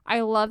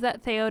 I love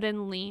that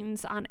Theoden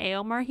leans on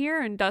Eomer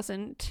here and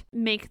doesn't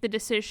make the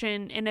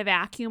decision in a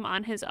vacuum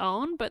on his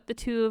own, but the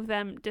two of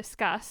them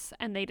discuss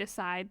and they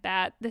decide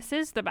that this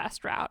is the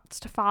best route.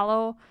 It's to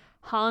follow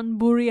Han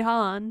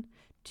Burihan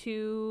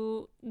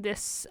to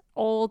this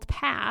old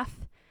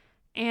path.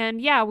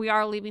 And yeah, we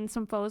are leaving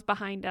some foes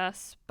behind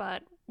us,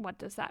 but what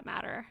does that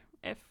matter?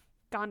 If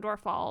Gondor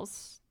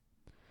falls,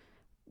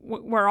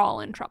 we're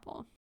all in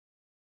trouble.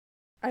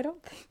 I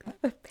don't think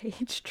that the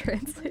page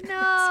translator is No,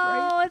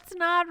 right. it's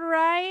not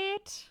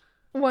right.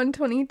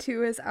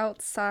 122 is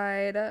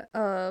outside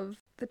of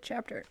the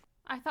chapter.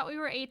 I thought we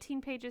were 18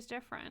 pages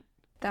different.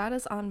 That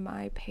is on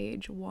my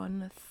page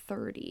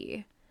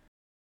 130.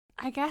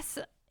 I guess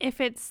if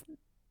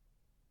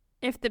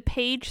the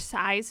page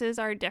sizes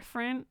are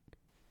different,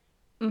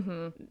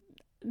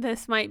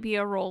 this might be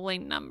a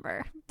rolling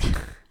number.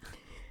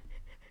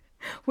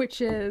 Which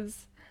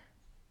is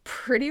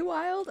pretty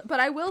wild. But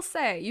I will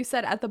say, you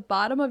said at the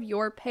bottom of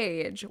your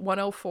page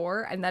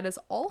 104, and that is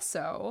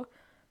also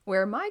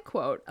where my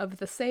quote of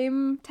the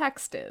same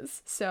text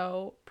is.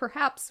 So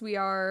perhaps we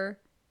are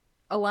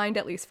aligned,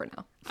 at least for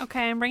now.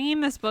 Okay, I'm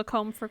bringing this book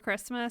home for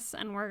Christmas,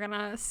 and we're going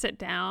to sit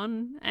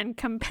down and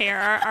compare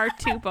our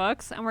two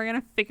books, and we're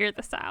going to figure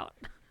this out.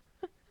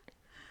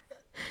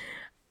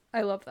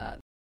 I love that.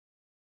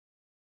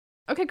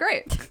 Okay,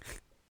 great.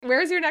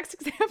 Where's your next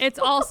example? It's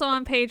also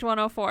on page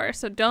 104,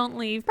 so don't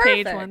leave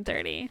page Perfect.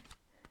 130.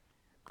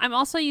 I'm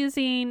also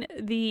using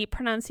the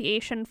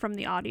pronunciation from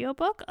the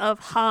audiobook of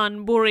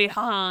Han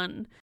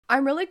Burihan.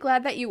 I'm really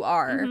glad that you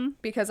are,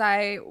 because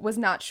I was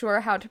not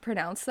sure how to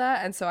pronounce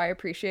that, and so I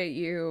appreciate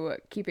you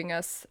keeping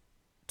us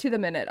to the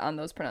minute on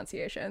those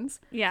pronunciations.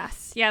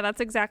 Yes. Yeah,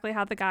 that's exactly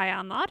how the guy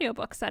on the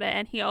audiobook said it,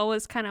 and he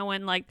always kind of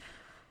went like,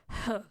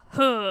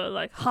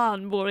 like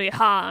Han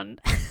Burihan.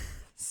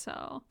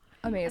 So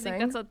Amazing. I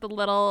think that's what the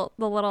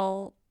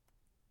little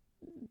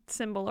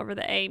symbol over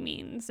the A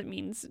means. It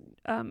means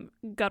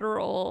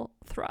guttural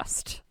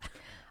thrust.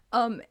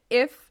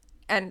 If,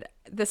 and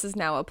this is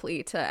now a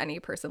plea to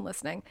any person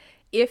listening,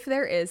 if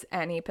there is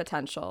any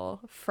potential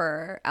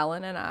for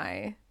Ellen and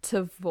I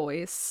to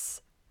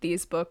voice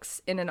these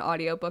books in an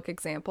audiobook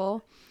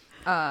example,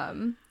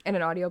 in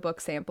an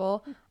audiobook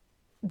sample,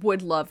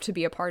 would love to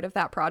be a part of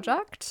that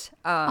project.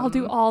 I'll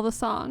do all the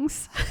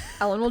songs.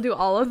 Ellen will do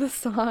all of the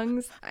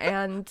songs,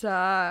 and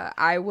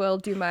I will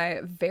do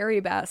my very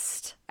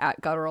best at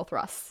guttural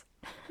thrusts.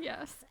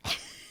 Yes.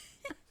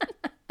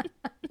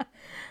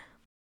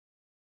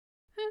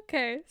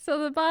 Okay,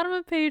 so the bottom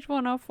of page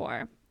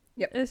 104.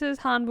 Yep. This is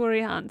Han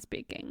Burihan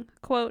speaking.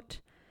 Quote,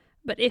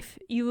 "But if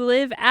you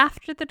live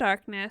after the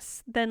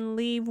darkness, then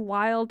leave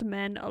wild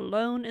men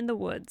alone in the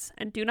woods,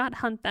 and do not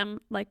hunt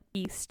them like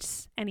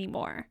beasts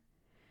anymore."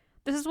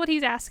 This is what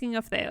he's asking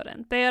of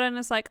Theoden. Theoden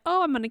is like,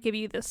 oh, I'm going to give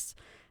you this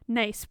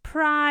nice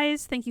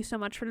prize. Thank you so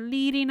much for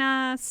leading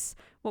us.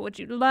 What would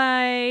you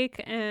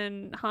like?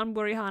 And Han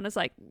Burihan is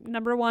like,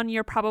 number one,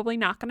 you're probably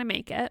not going to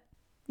make it.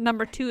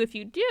 Number two, if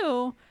you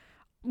do,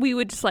 we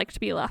would just like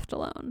to be left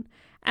alone.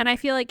 And I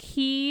feel like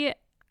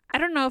I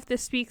don't know if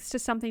this speaks to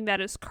something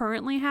that is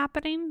currently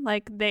happening,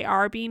 like they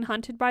are being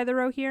hunted by the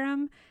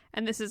Rohirrim,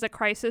 and this is a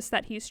crisis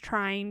that he's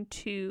trying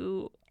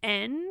to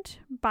end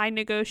by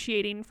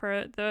negotiating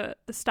for the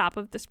stop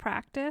of this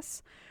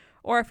practice,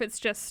 or if it's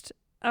just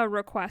a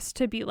request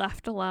to be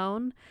left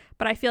alone.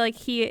 But I feel like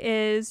he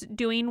is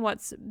doing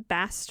what's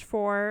best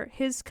for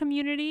his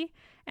community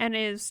and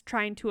is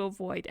trying to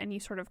avoid any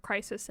sort of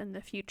crisis in the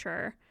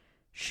future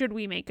should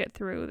we make it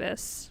through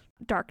this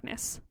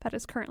darkness that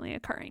is currently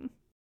occurring.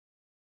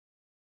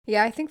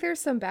 Yeah, I think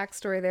there's some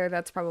backstory there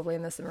that's probably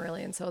in the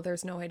Silmarillion, so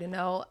there's no way to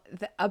know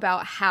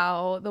about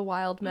how the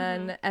wild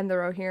men and the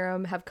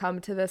Rohirrim have come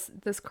to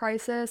this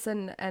crisis,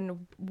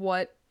 and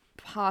what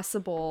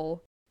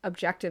possible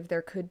objective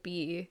there could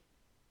be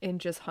in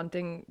just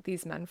hunting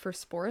these men for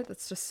sport.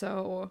 That's just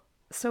so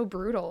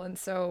brutal and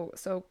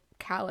so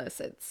callous.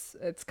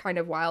 It's kind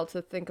of wild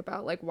to think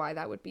about, like, why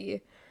that would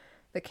be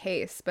the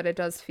case, but it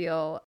does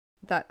feel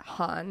that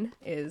Han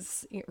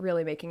is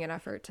really making an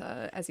effort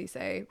to, as you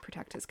say,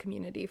 protect his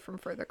community from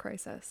further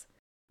crisis.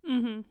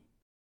 Mm-hmm.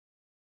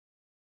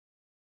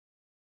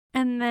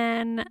 And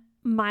then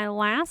my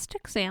last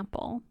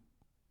example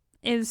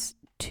is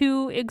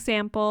two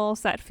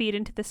examples that feed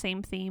into the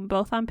same theme,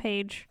 both on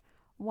page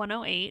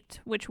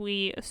 108, which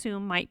we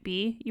assume might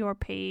be your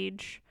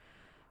page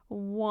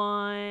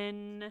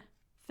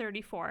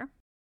 134.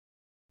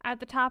 At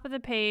the top of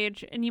the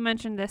page, and you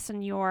mentioned this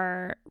in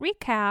your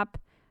recap,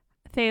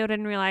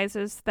 Theoden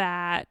realizes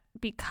that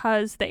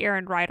because the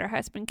errand rider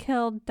has been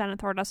killed,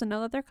 Denethor doesn't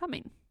know that they're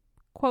coming.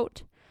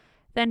 Quote,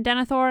 "Then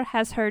Denethor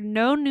has heard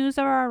no news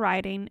of our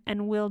riding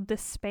and will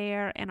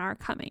despair in our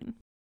coming."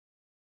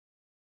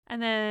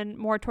 And then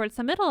more towards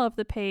the middle of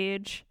the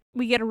page,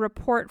 we get a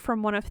report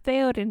from one of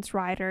Theoden's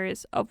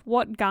riders of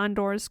what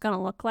Gondor is going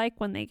to look like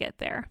when they get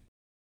there.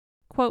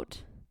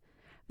 Quote,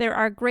 "There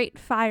are great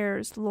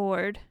fires,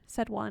 Lord,"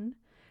 said one.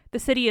 "The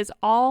city is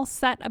all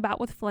set about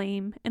with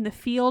flame, and the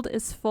field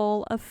is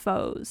full of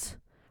foes.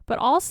 But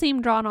all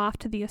seem drawn off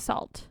to the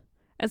assault.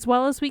 As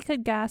well as we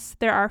could guess,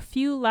 there are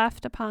few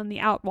left upon the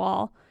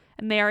outwall,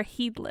 and they are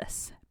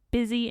heedless,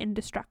 busy in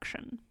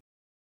destruction."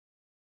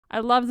 I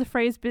love the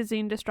phrase busy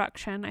in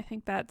destruction. I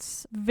think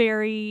that's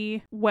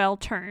very well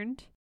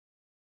turned.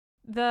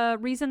 The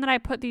reason that I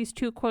put these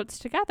two quotes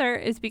together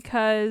is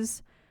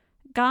because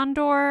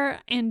Gondor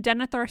and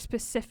Denethor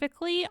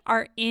specifically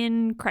are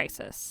in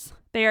crisis.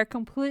 They are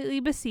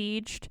completely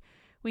besieged.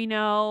 We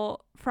know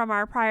from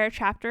our prior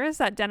chapters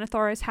that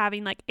Denethor is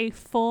having like a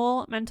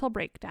full mental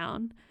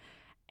breakdown.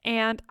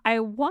 And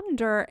I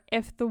wonder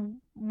if the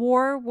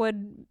war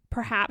would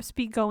perhaps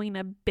be going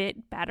a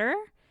bit better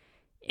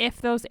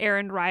if those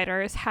errand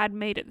riders had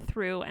made it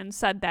through and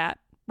said that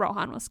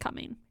Rohan was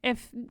coming.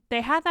 If they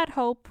had that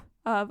hope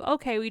of,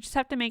 okay, we just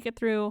have to make it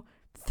through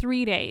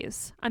 3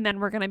 days and then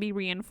we're going to be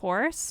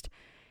reinforced,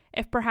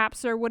 if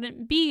perhaps there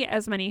wouldn't be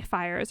as many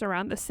fires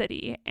around the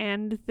city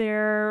and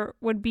there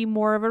would be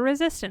more of a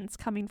resistance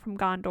coming from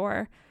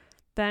Gondor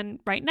than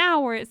right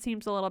now, where it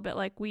seems a little bit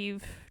like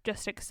we've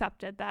just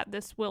accepted that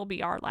this will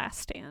be our last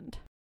stand.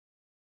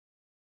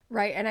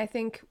 Right, and I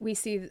think we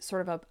see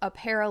sort of a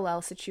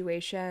parallel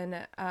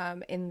situation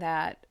in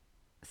that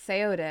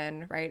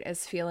Theoden, right,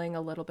 is feeling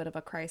a little bit of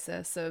a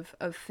crisis of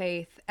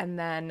faith, and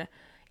then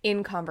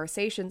in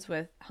conversations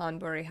with Han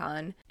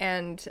Burihan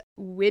and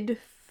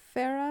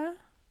Widfera,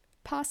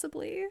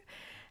 possibly,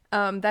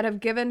 that have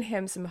given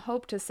him some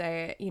hope to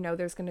say, you know,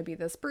 there's going to be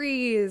this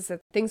breeze,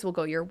 that things will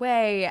go your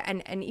way,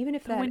 and even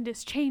if the wind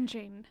is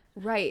changing.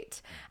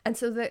 Right, and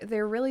so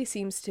there really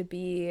seems to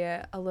be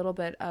a little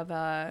bit of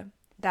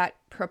that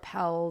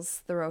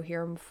propels the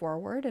Rohirrim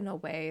forward in a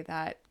way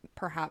that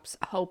perhaps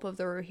hope of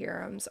the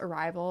Rohirrim's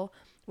arrival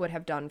would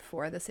have done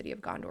for the city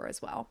of Gondor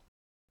as well.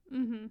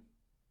 Mm-hmm.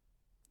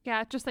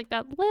 Yeah, just like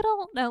that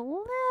little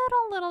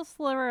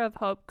sliver of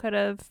hope could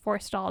have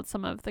forestalled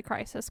some of the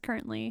crisis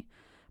currently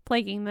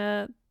plaguing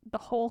the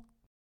whole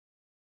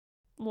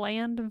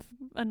land of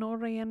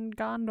Anorian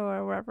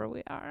Gondor, wherever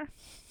we are.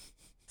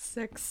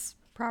 6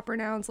 proper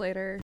nouns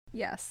later.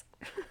 Yes.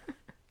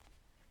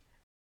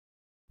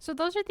 So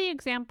those are the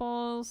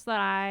examples that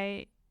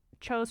I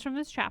chose from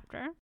this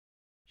chapter.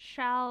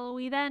 Shall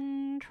we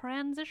then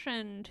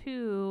transition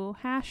to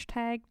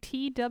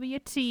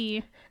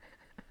 #TWT,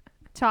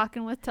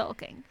 talking with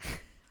Tolkien?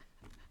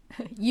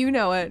 You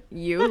know it.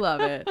 You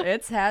love it.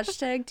 It's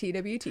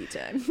 #TWT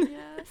time.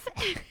 Yes.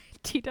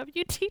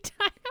 TWT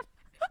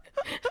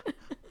time.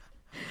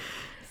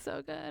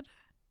 So good.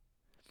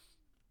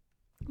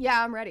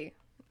 Yeah, I'm ready.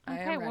 Okay,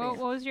 I am ready. What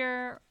was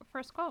your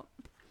first quote?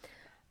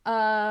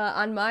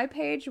 On my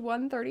page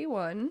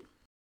 131.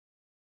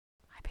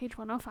 My page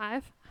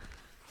 105.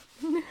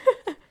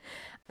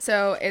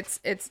 So it's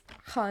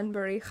Han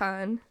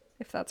Burihan,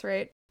 if that's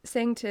right,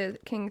 saying to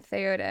King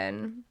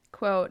Theoden,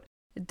 quote,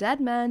 "Dead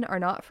men are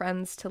not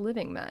friends to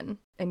living men,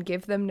 and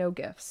give them no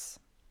gifts,"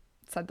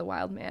 said the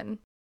wild man.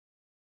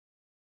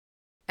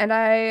 And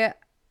I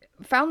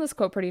found this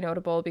quote pretty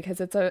notable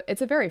because it's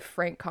a very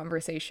frank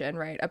conversation,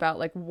 right, about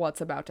like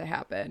what's about to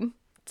happen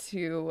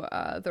to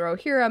the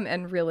Rohirrim,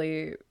 and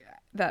really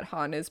that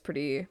Han is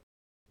he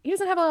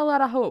doesn't have a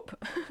lot of hope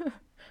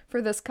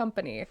for this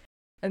company.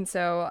 And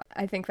so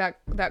I think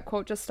that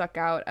quote just stuck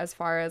out as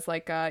far as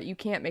like, you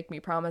can't make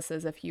me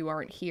promises if you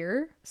aren't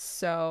here.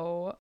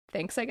 So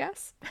thanks, I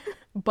guess.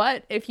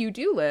 But if you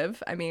do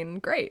live, I mean,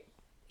 great.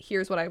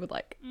 Here's what I would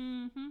like.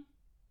 Mm-hmm.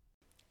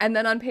 And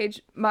then on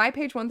my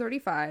page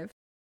 135,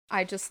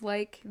 I just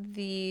like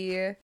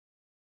there's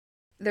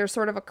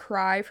sort of a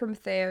cry from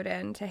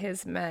Theoden to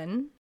his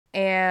men,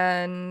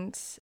 and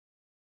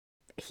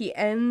he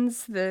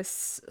ends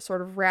this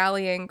sort of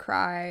rallying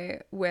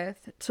cry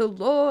with, "To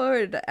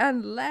Lord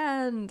and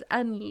land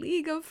and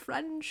League of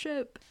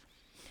Friendship."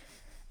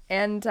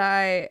 And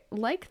I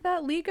like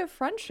that League of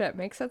Friendship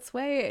makes its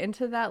way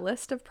into that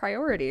list of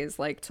priorities.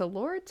 Like, to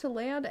Lord, to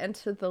land, and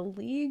to the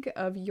League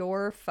of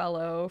your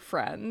fellow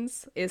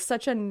friends is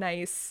such a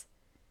nice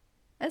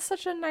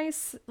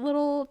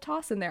little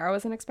toss in there. I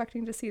wasn't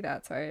expecting to see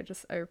that, so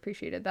I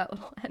appreciated that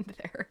little end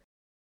there.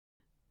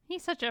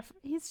 He's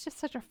just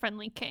such a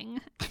friendly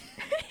king.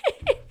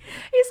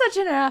 He's such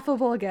an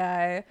affable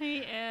guy. He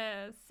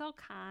is so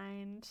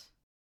kind.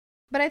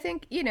 But I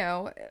think,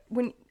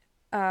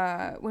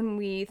 when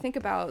we think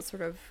about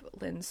sort of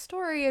Lynn's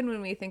story, and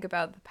when we think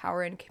about the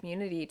power in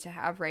community to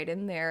have right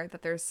in there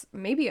that there's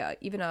maybe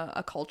even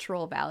a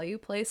cultural value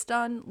placed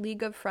on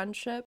League of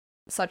Friendship,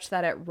 such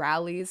that it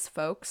rallies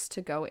folks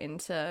to go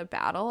into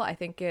battle, I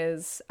think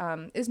is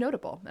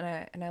notable,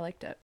 and I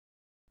liked it.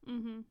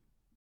 Mm-hmm.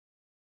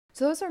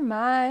 So those are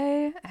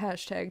my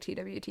hashtag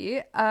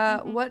TWT.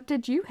 What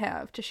did you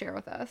have to share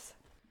with us?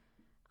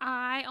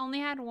 I only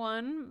had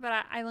one, but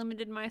I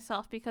limited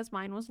myself because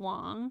mine was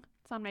long.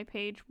 It's on my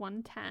page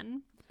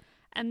 110.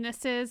 And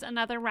this is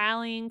another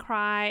rallying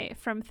cry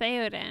from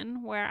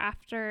Theoden, where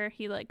after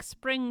he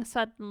springs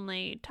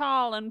suddenly,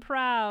 tall and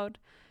proud,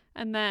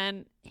 and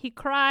then he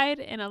cried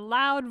in a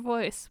loud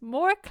voice,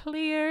 more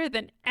clear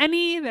than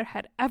any there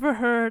had ever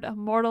heard a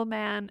mortal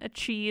man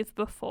achieve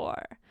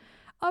before.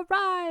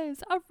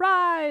 Arise,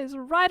 arise,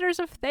 riders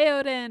of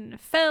Theoden,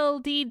 fell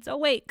deeds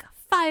awake,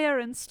 fire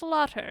and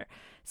slaughter.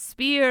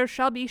 Spear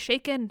shall be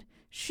shaken,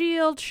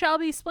 shield shall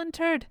be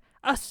splintered,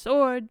 a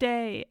sword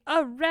day,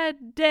 a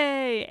red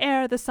day,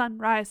 ere the sun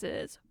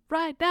rises.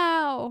 Ride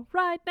now,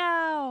 ride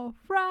now,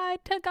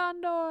 ride to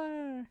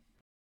Gondor.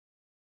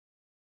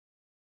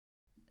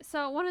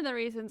 So one of the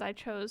reasons I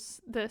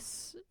chose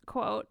this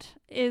quote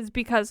is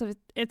because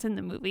it's in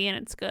the movie and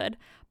it's good,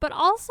 but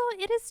also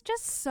it is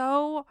just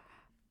so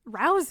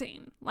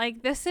rousing.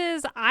 This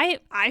is,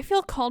 I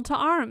feel called to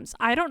arms.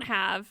 I don't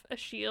have a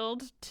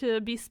shield to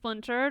be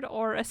splintered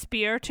or a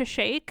spear to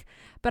shake,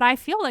 but I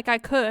feel like I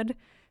could,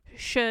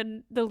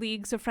 should the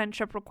Leagues of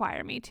Friendship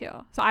require me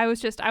to. So I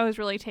was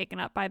really taken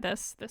up by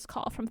this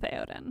call from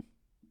Theoden.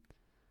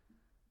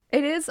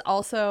 It is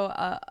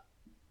also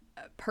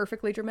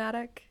perfectly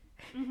dramatic.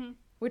 Mm-hmm.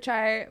 Which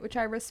I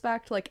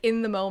respect,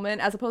 in the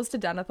moment, as opposed to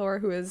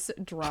Denethor, who is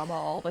drama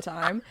all the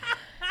time.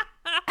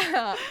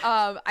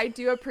 I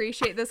do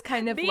appreciate this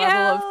kind of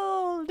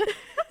level of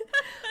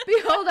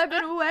behold, I've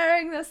been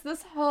wearing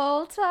this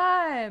whole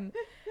time.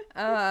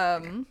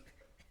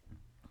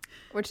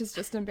 Which is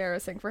just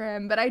embarrassing for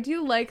him. But I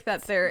do like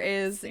that there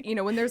is,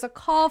 when there's a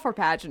call for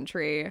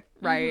pageantry,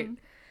 right? Mm-hmm.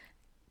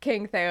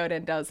 King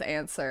Theoden does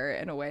answer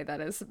in a way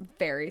that is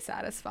very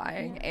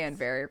satisfying and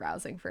very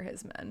rousing for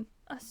his men.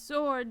 A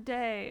sword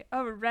day,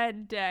 a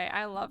red day.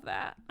 I love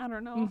that. I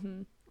don't know.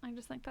 Mm-hmm. I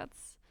just think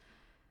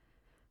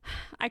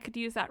I could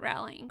use that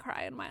rallying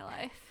cry in my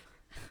life.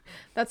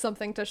 That's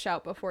something to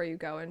shout before you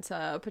go into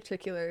a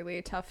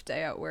particularly tough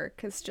day at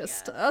work. It's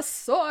just a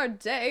sword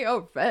day, a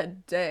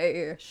red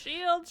day.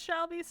 Shield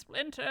shall be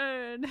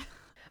splintered.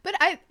 But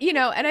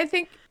and I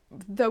think,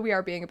 though we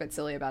are being a bit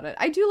silly about it,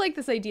 I do like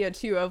this idea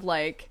too of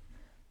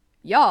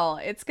y'all,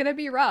 it's gonna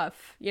be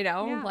rough,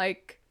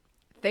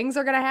 things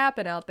are gonna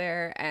happen out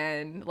there,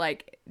 and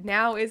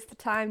now is the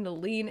time to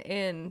lean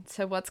in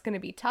to what's gonna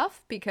be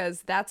tough,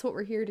 because that's what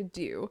we're here to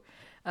do.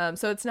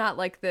 So it's not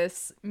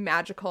this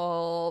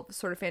magical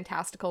sort of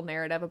fantastical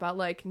narrative about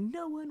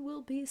no one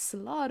will be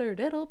slaughtered,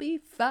 it'll be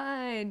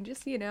fine,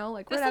 just we're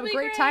gonna have a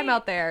great time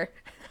out there.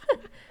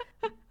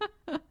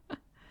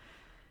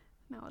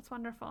 No, it's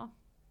wonderful.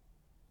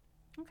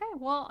 Okay,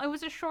 well, it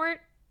was a short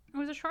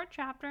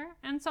chapter,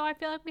 and so I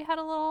feel like we had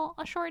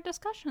a short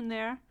discussion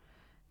there.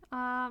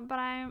 But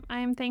I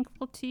am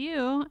thankful to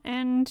you,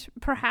 and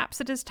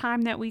perhaps it is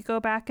time that we go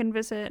back and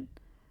visit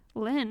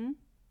Lynn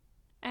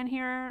and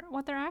hear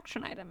what their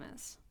action item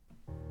is.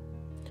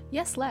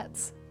 Yes,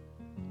 let's.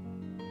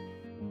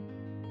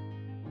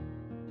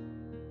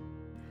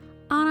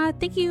 Anna,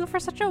 thank you for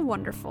such a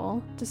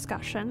wonderful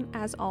discussion,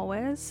 as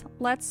always.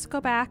 Let's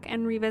go back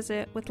and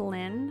revisit with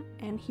Lynn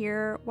and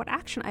hear what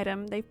action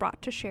item they've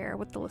brought to share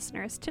with the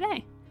listeners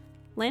today.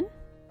 Lynn?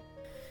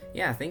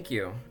 Yeah, thank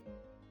you.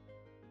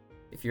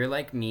 If you're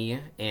like me,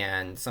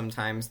 and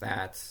sometimes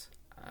that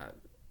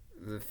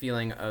the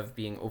feeling of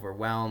being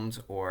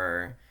overwhelmed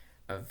or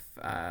of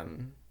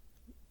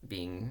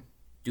being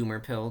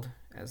doomer-pilled,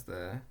 as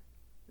the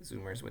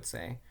Zoomers would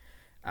say,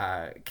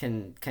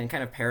 can kind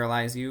of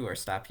paralyze you or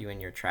stop you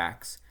in your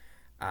tracks,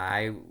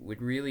 I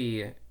would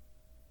really,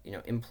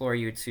 implore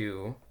you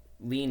to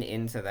lean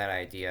into that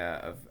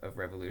idea of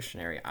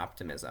revolutionary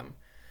optimism.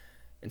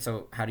 And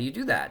so how do you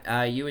do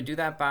that? You would do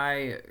that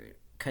by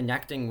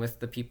connecting with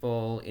the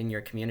people in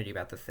your community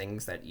about the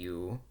things that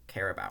you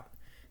care about.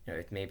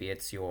 Maybe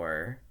it's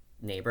your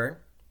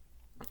neighbor,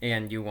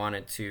 and you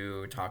wanted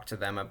to talk to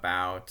them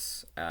about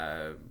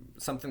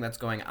something that's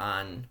going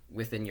on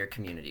within your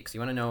community, because you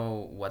want to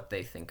know what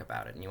they think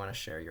about it, and you want to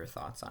share your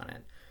thoughts on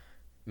it.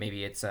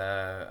 Maybe it's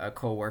a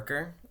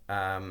coworker,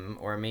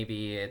 or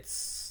maybe it's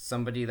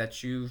somebody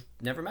that you've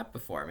never met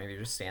before. Maybe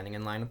you're just standing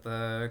in line at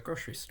the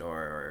grocery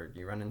store, or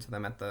you run into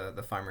them at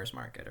the farmer's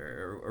market,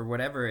 or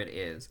whatever it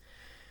is.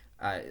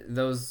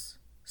 Those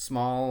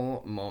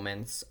small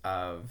moments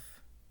of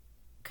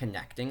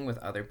connecting with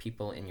other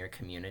people in your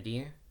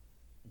community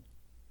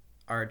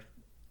are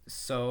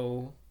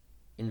so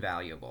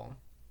invaluable,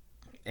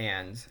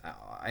 and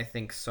I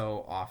think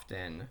so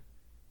often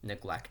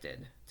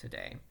neglected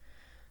today.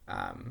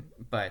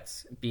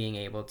 But being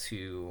able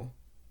to,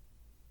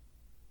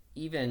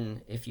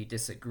 even if you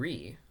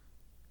disagree,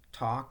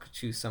 talk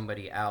to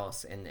somebody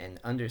else and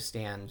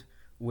understand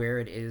where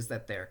it is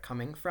that they're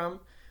coming from.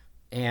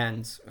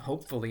 And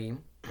hopefully,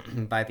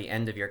 by the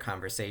end of your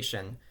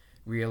conversation,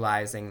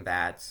 realizing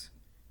that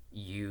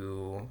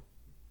you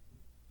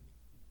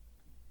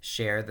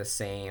share the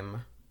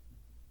same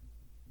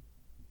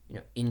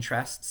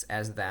interests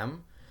as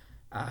them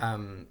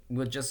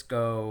will just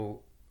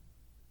go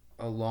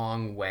a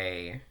long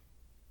way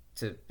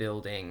to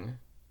building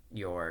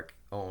your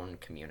own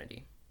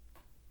community.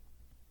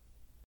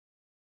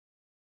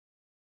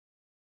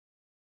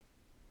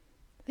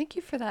 Thank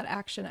you for that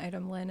action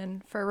item, Lynn,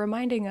 and for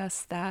reminding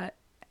us that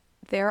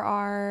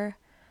there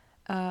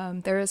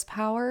is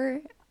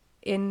power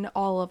in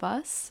all of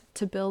us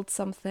to build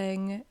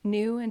something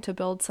new and to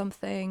build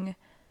something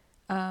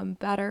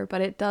better,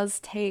 but it does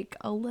take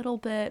a little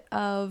bit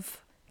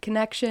of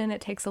connection.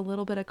 It takes a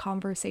little bit of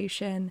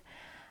conversation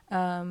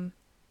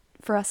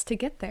for us to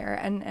get there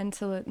and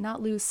to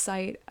not lose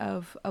sight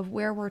of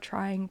where we're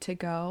trying to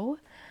go,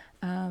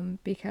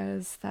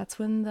 because that's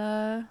when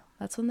the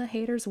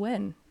haters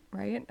win,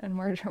 right? And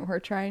we're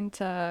trying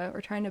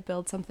to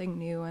build something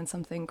new and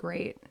something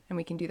great, and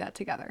we can do that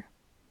together.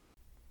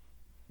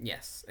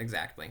 Yes,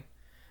 exactly.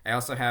 I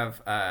also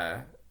have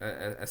a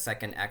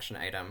second action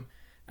item,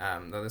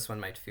 though this one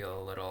might feel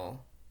a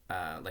little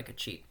like a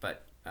cheat,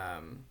 but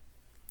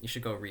you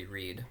should go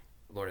reread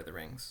Lord of the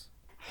Rings,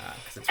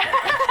 because it's very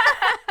good.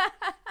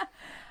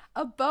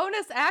 A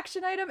bonus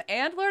action item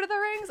and Lord of the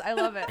Rings? I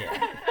love it.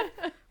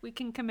 Yeah. We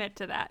can commit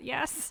to that,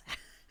 yes.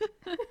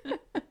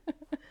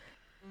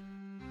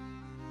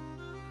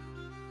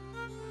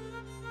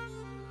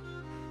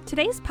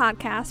 Today's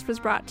podcast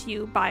was brought to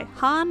you by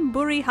Han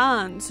Buri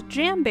Han's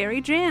Jamberry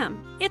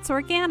Jam. It's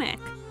organic.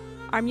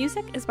 Our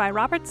music is by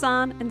Robert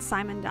Zahn and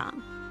Simon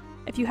Dom.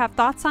 If you have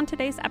thoughts on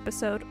today's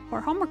episode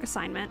or homework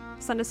assignment,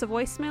 send us a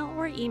voicemail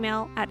or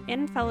email at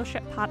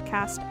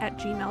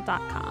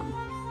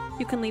infellowshippodcast@gmail.com.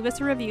 You can leave us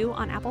a review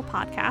on Apple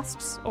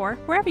Podcasts or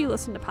wherever you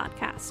listen to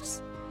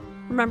podcasts.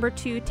 Remember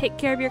to take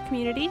care of your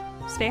community,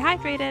 stay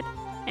hydrated,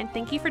 and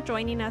thank you for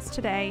joining us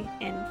today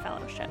in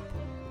Fellowship.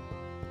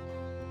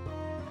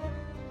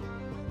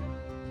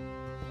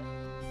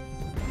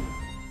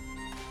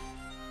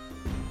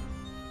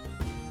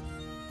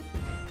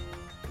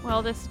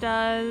 Well, this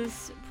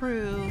does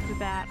prove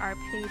that our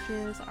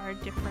pages are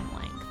different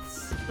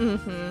lengths.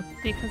 Mm-hmm.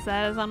 Because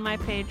that is on my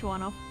page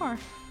 104.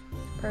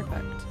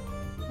 Perfect.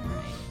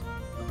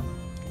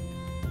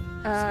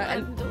 Alright.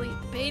 And delete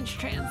the page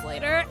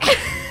translator.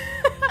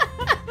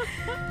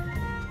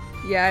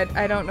 yeah,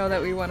 I don't know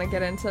that we want to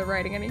get into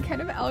writing any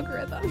kind of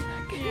algorithm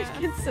that Yeah.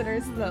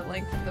 considers the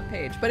length of the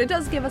page, but it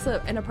does give us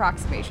an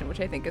approximation, which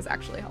I think is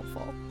actually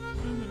helpful.